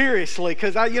it seriously,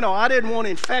 because I didn't want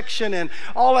infection and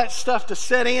all that stuff to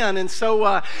set in, and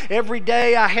so every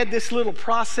day I had this little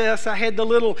process. I had the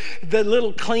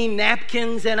little clean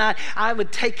napkins, and I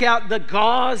would take out the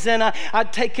gauze, and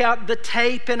I'd take out the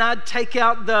tape, and I'd take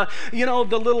out the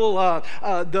little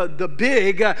the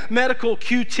big medical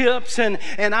Q-tips, and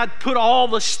I'd put all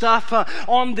the stuff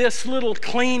on this little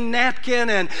clean napkin,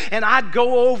 and I'd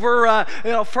go over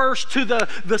first to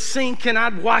the sink, and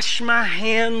I'd wash my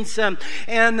hands, and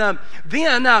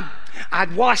then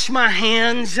I'd wash my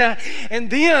hands, and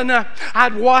then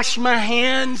I'd wash my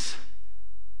hands.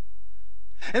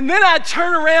 And then I'd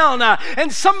turn around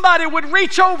and somebody would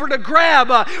reach over to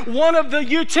grab one of the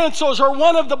utensils or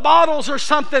one of the bottles or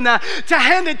something to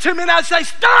hand it to me, and I'd say,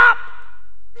 stop!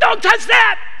 Don't touch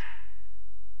that!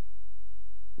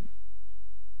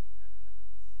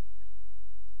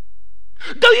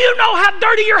 Do you know how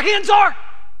dirty your hands are?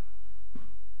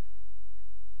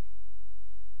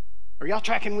 Are y'all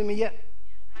tracking with me yet?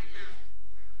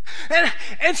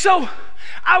 And so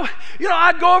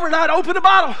I'd go over and I'd open the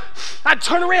bottle. I'd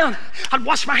turn around. I'd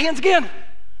wash my hands again.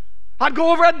 I'd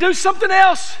go over. I'd do something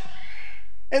else.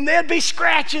 And they'd be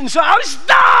scratching. So I would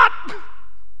stop.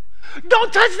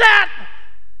 Don't touch that.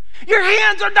 Your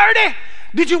hands are dirty.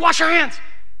 Did you wash your hands?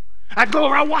 I'd go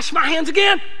over. I'd wash my hands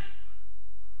again.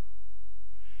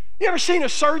 You ever seen a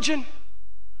surgeon?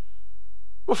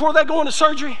 Before they go into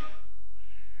surgery,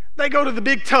 they go to the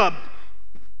big tub.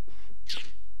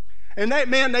 And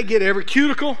they get every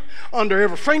cuticle under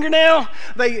every fingernail.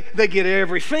 They get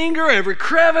every finger, every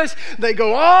crevice. They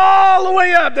go all the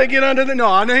way up. They get under the,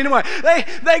 no, anyway.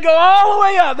 They go all the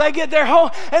way up. They get their whole,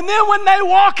 and then when they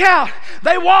walk out,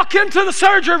 they walk into the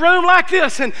surgery room like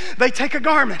this, and they take a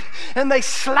garment, and they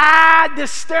slide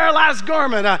this sterilized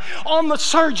garment on the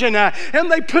surgeon, and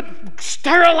they put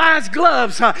sterilized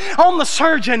gloves on the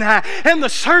surgeon, and the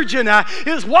surgeon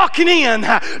is walking in.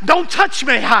 Don't touch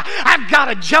me. I've got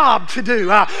a job to do.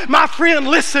 My friend,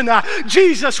 listen,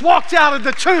 Jesus walked out of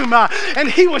the tomb and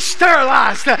he was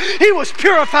sterilized. He was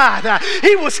purified.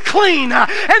 He was clean.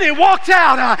 And he walked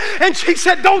out and she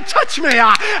said, don't touch me.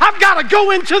 I've got to go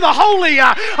into the Holy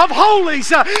of Holies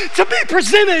to be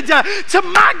presented to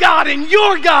my God and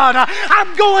your God.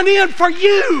 I'm going in for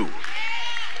you.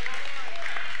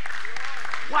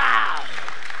 Wow.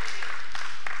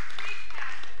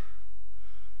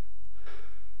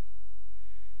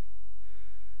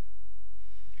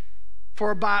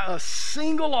 For by a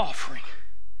single offering,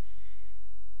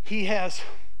 he has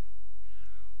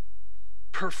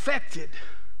perfected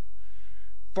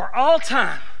for all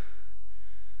time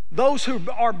those who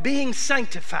are being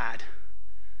sanctified.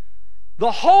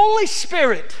 The Holy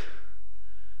Spirit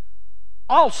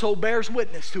also bears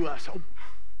witness to us.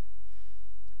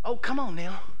 Oh, come on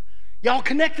now. Y'all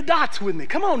connect the dots with me.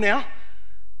 Come on now.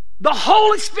 The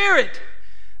Holy Spirit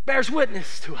bears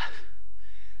witness to us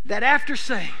that after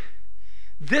saying,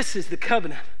 this is the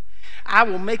covenant I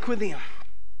will make with them.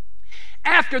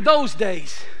 After those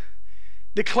days,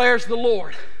 declares the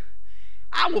Lord,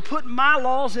 I will put my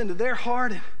laws into their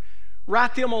heart and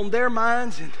write them on their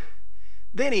minds. And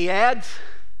then he adds,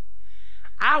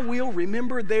 I will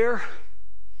remember their,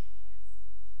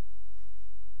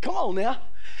 come on now,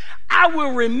 I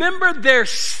will remember their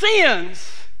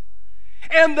sins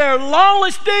and their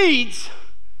lawless deeds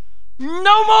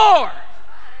no more.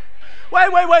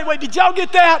 Wait. Did y'all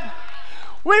get that?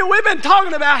 We've been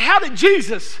talking about how did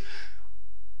Jesus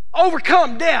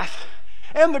overcome death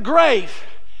and the grave.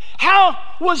 How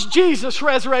was Jesus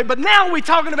resurrected? But now we're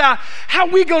talking about how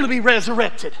we're going to be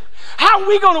resurrected. How are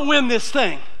we going to win this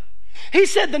thing? He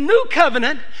said the new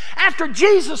covenant, after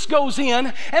Jesus goes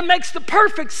in and makes the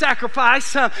perfect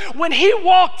sacrifice, when he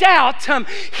walked out,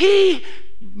 he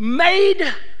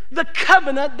made the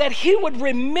covenant that he would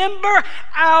remember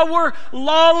our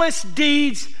lawless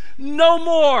deeds no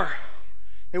more.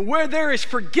 And where there is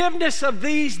forgiveness of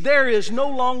these, there is no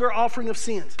longer offering of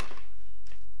sins.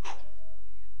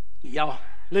 Y'all,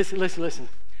 listen.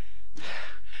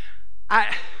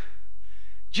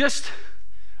 Just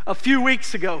a few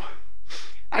weeks ago,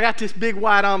 I got this big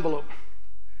white envelope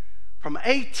from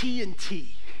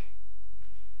AT&T.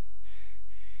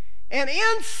 And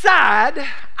inside,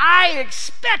 I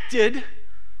expected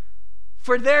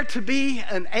for there to be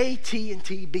an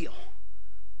AT&T bill.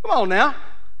 Come on now.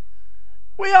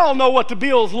 We all know what the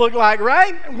bills look like,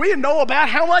 right? We know about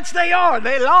how much they are.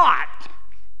 They're a lot.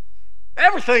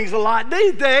 Everything's a lot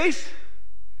these days.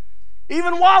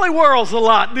 Even Wally World's a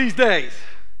lot these days.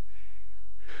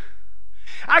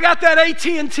 I got that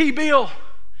AT&T bill,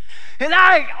 and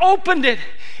I opened it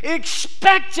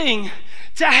expecting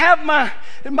to have my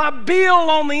bill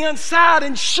on the inside,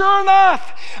 and sure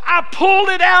enough, I pulled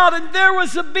it out and there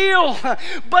was a bill.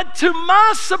 But to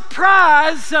my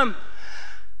surprise,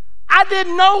 I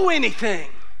didn't owe anything.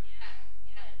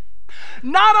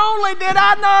 Not only did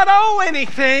I not owe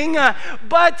anything,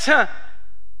 but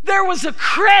there was a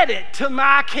credit to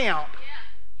my account.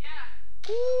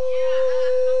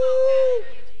 Ooh.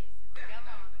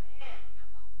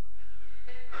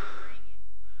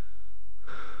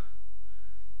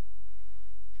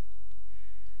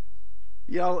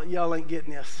 Y'all ain't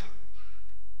getting this.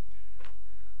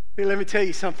 Hey, let me tell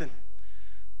you something.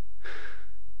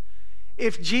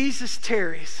 If Jesus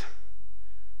tarries,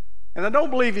 and I don't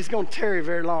believe he's going to tarry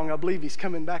very long, I believe he's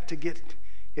coming back to get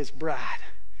his bride,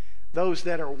 those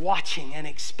that are watching and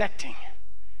expecting.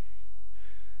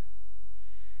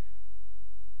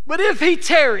 But if he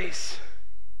tarries,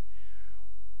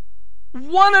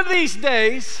 one of these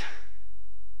days,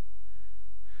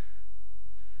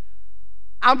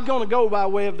 I'm going to go by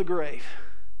way of the grave.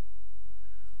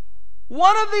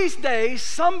 One of these days,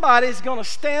 somebody's going to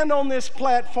stand on this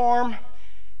platform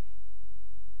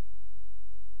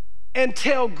and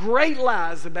tell great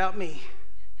lies about me.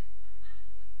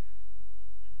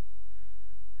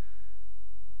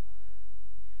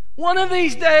 One of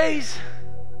these days,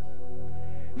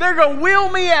 they're going to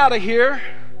wheel me out of here,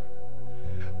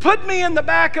 put me in the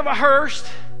back of a hearse,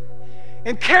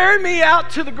 and carry me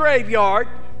out to the graveyard,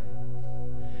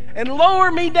 and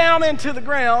lower me down into the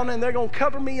ground, and they're going to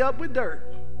cover me up with dirt.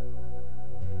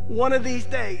 One of these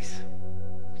days.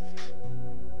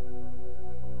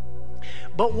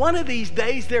 But one of these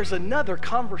days, there's another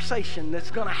conversation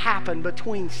that's going to happen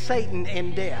between Satan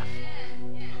and death.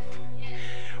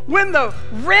 When the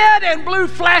red and blue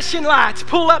flashing lights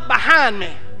pull up behind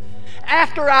me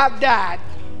after I've died,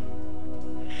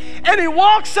 and he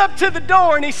walks up to the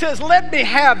door and he says, "Let me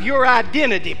have your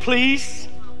identity, please."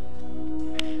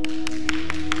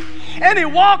 And he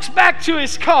walks back to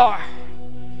his car.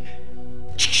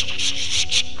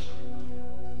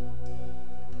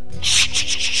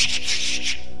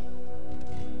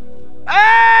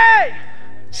 Hey,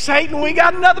 Satan, we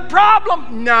got another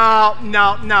problem. No,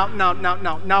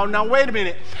 wait a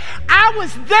minute. I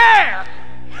was there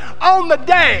on the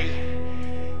day.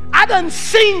 I done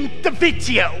seen the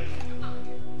video.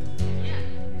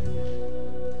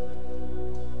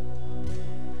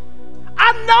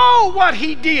 I know what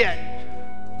he did.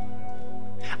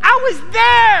 I was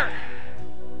there.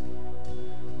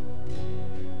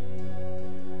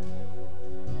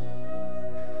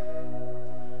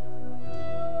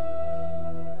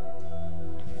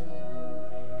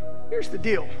 Here's the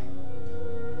deal.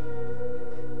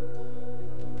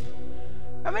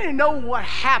 I mean, you know what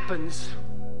happens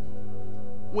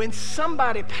when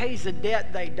somebody pays a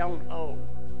debt they don't owe?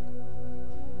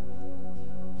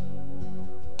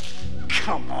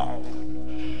 Come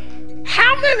on.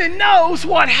 How many knows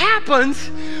what happens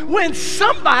when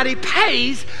somebody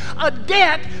pays a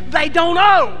debt they don't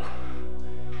owe?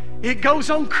 It goes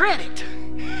on credit.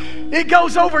 It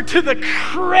goes over to the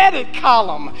credit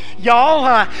column, y'all.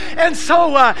 And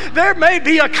so there may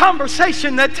be a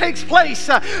conversation that takes place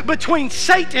between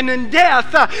Satan and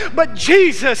death, but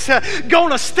Jesus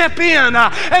gonna step in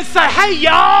and say, "Hey,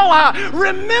 y'all,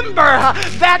 remember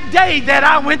that day that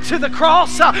I went to the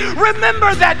cross?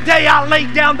 Remember that day I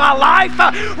laid down my life?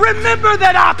 Remember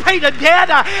that I paid a debt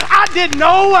I didn't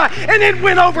know, and it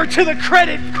went over to the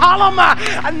credit column?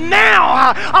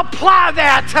 Now apply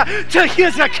that to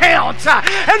his account.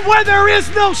 And where there is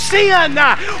no sin, the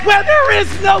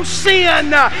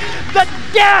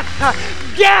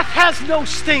death has no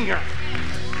stinger."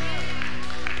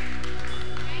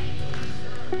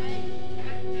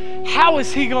 How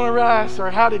is he going to rise, or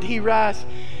how did he rise?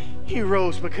 He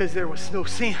rose because there was no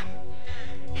sin.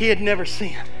 He had never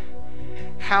sinned.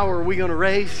 How are we going to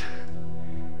raise?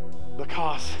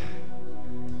 Because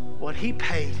what he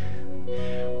paid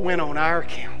went on our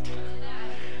account.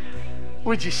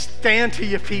 Would you stand to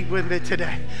your feet with me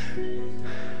today?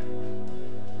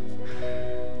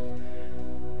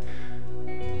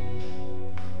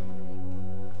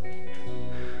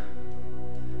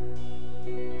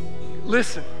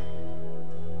 Listen,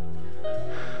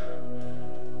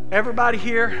 everybody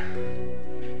here,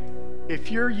 if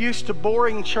you're used to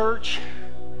boring church,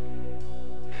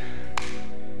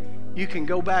 you can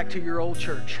go back to your old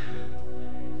church.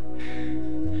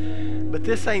 But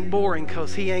this ain't boring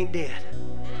because he ain't dead.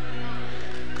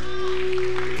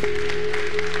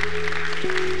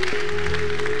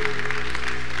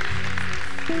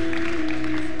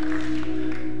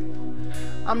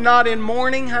 I'm not in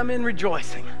mourning, I'm in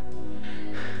rejoicing.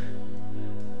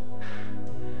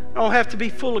 I don't have to be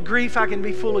full of grief, I can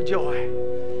be full of joy.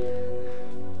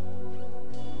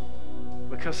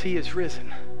 Because he is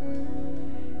risen.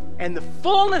 And the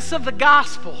fullness of the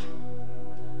gospel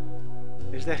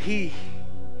is that he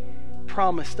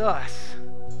promised us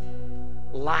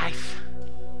life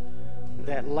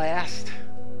that lasts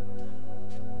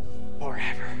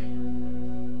forever.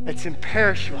 It's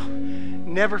imperishable,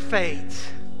 never fades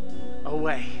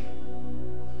away.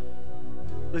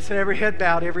 Listen, every head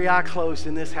bowed, every eye closed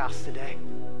in this house today.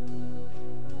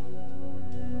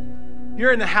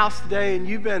 You're in the house today and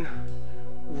you've been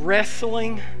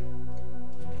wrestling.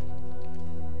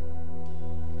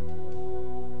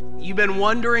 You've been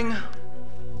wondering,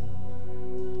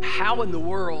 how in the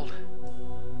world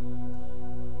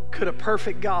could a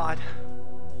perfect God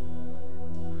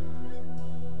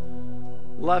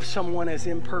love someone as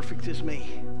imperfect as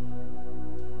me?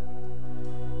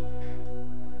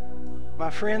 My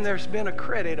friend, there's been a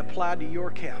credit applied to your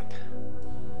account.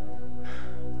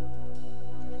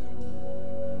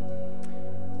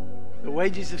 The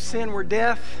wages of sin were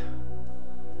death.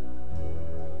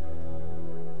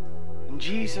 And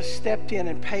Jesus stepped in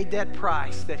and paid that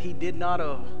price that he did not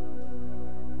owe.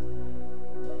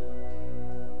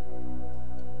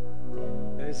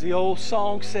 As the old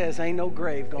song says, ain't no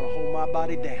grave gonna hold my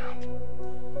body down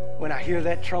when I hear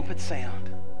that trumpet sound.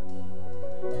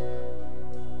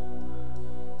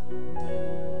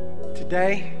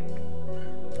 Today,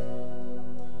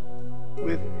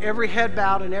 with every head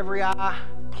bowed and every eye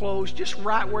closed, just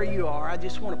right where you are, I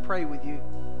just want to pray with you.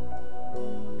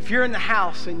 If you're in the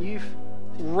house and you've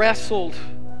wrestled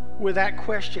with that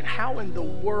question, how in the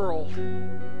world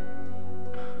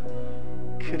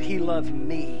could he love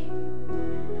me?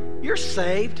 You're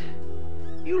saved.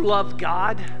 You love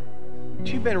God. But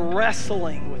you've been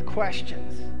wrestling with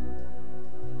questions.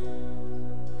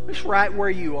 Just right where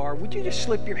you are, would you just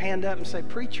slip your hand up and say,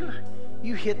 preacher,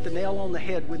 you hit the nail on the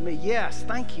head with me. Yes,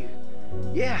 thank you.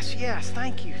 Yes,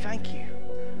 thank you, thank you.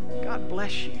 God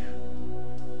bless you.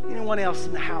 Anyone else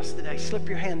in the house today, slip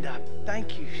your hand up.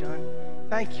 Thank you, son.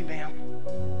 Thank you, ma'am.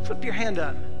 Flip your hand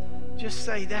up. Just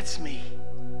say, that's me.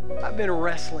 I've been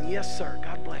wrestling. Yes, sir.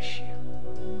 God bless you.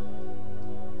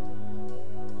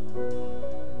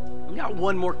 I've got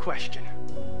one more question.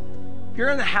 If you're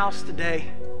in the house today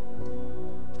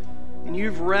and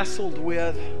you've wrestled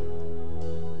with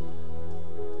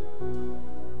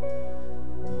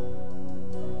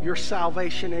your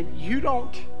salvation and you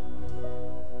don't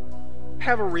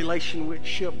have a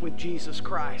relationship with Jesus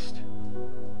Christ,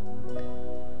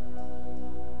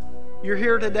 you're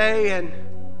here today and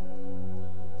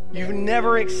you've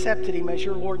never accepted him as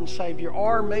your Lord and Savior,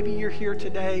 or maybe you're here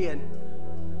today and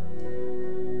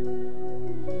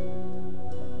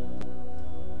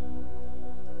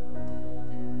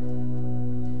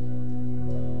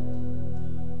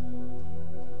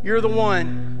you're the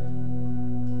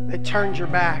one that turned your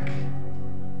back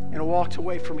and walked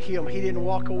away from him. He didn't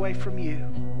walk away from you.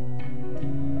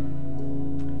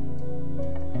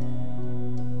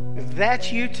 If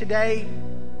that's you today,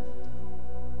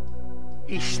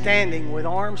 he's standing with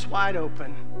arms wide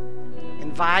open,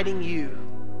 inviting you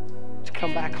to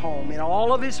come back home. In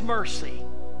all of his mercy,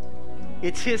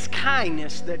 it's his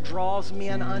kindness that draws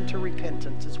men unto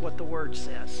repentance, is what the word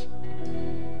says.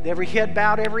 With every head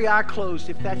bowed, every eye closed,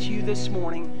 if that's you this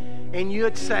morning, and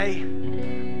you'd say,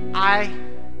 I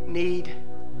need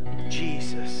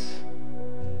Jesus.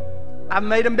 I've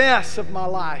made a mess of my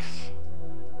life,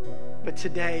 but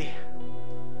today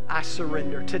I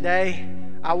surrender. Today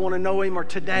I want to know him, or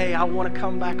today I want to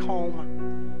come back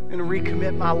home and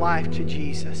recommit my life to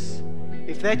Jesus.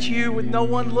 If that's you with no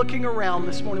one looking around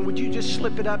this morning, would you just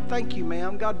slip it up? Thank you,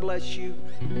 ma'am. God bless you.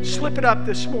 Slip it up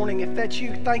this morning. If that's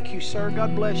you, thank you, sir.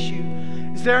 God bless you.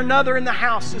 Is there another in the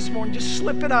house this morning? Just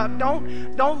slip it up.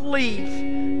 Don't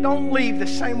leave. Don't leave the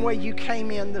same way you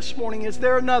came in this morning. Is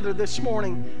there another this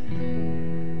morning?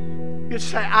 You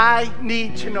say, I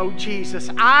need to know Jesus.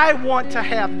 I want to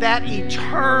have that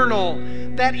eternal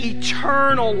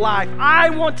life. I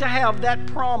want to have that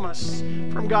promise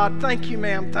from God. Thank you,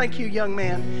 ma'am. Thank you, young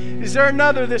man. Is there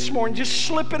another this morning? Just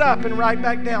slip it up and write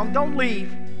back down. Don't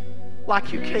leave.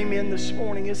 like you came in this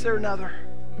morning? Is there another?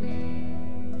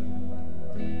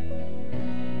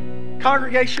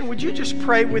 Congregation, would you just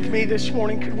pray with me this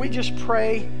morning? Could we just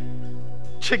pray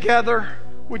together?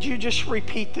 Would you just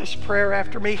repeat this prayer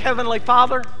after me? Heavenly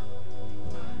Father,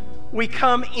 we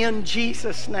come in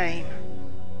Jesus' name.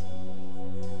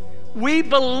 We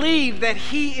believe that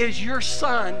He is your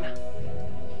Son.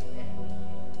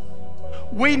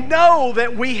 We know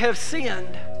that we have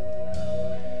sinned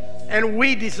and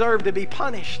we deserve to be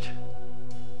punished.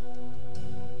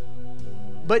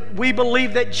 But we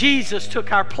believe that Jesus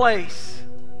took our place.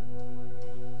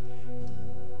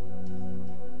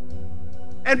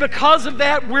 And because of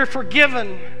that, we're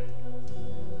forgiven.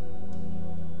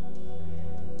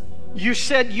 You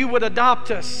said you would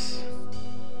adopt us.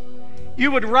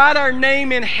 You would write our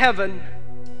name in heaven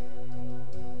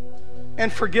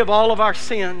and forgive all of our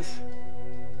sins.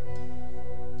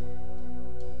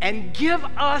 And give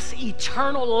us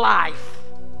eternal life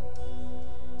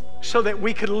so that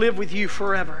we could live with you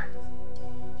forever.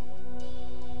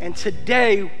 And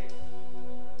today,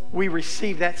 we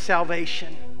receive that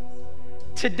salvation.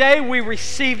 Today, we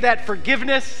receive that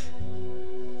forgiveness.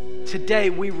 Today,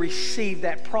 we receive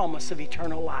that promise of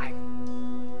eternal life.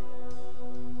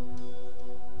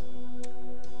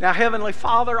 Now, Heavenly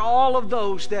Father, all of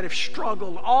those that have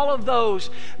struggled, all of those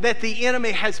that the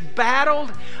enemy has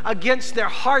battled against their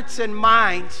hearts and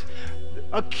minds,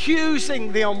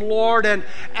 accusing them, Lord,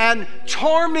 and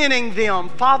tormenting them.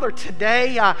 Father,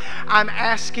 today I'm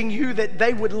asking you that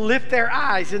they would lift their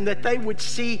eyes and that they would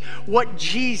see what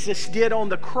Jesus did on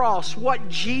the cross, what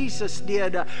Jesus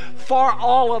did for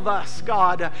all of us,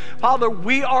 God. Father,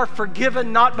 we are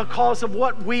forgiven not because of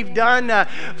what we've done.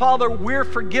 Father, we're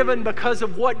forgiven because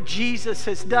of what Jesus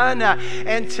has done.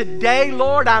 And today,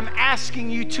 Lord, I'm asking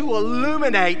you to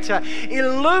illuminate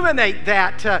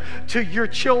that to your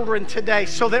children today,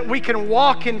 so that we can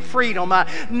walk in freedom,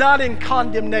 not in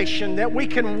condemnation, that we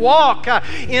can walk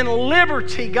in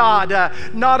liberty, God,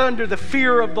 not under the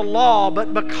fear of the law,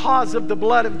 but because of the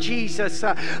blood of Jesus.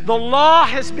 The law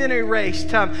has been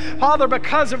erased. Father,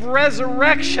 because of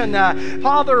resurrection,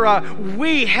 Father,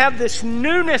 we have this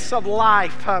newness of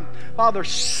life. Father,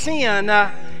 sin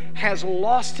has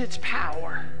lost its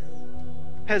power,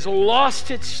 has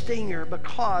lost its stinger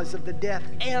because of the death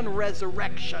and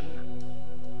resurrection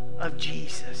of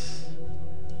Jesus.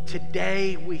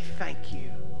 Today we thank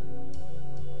you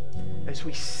as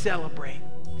we celebrate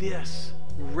this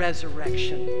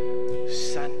Resurrection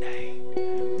Sunday.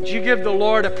 Would you give the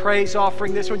Lord a praise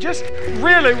offering this one? Just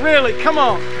really, really, come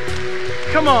on.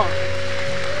 Come on.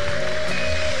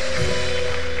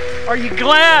 Are you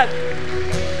glad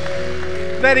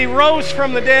that He rose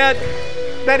from the dead?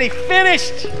 That He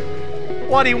finished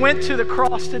what He went to the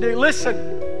cross to do?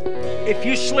 Listen. If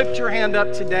you slipped your hand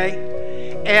up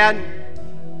today and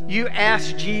you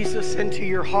asked Jesus into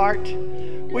your heart,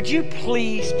 would you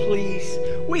please,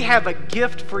 we have a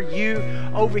gift for you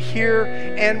over here,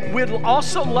 and we'd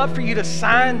also love for you to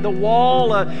sign the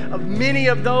wall of many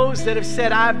of those that have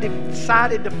said, I've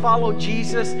decided to follow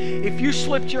Jesus. If you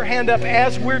slipped your hand up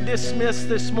as we're dismissed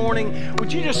this morning,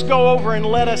 would you just go over and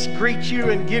let us greet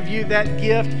you and give you that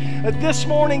gift? This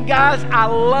morning, guys, I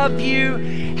love you.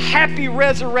 Happy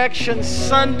Resurrection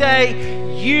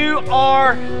Sunday. You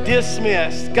are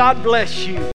dismissed. God bless you.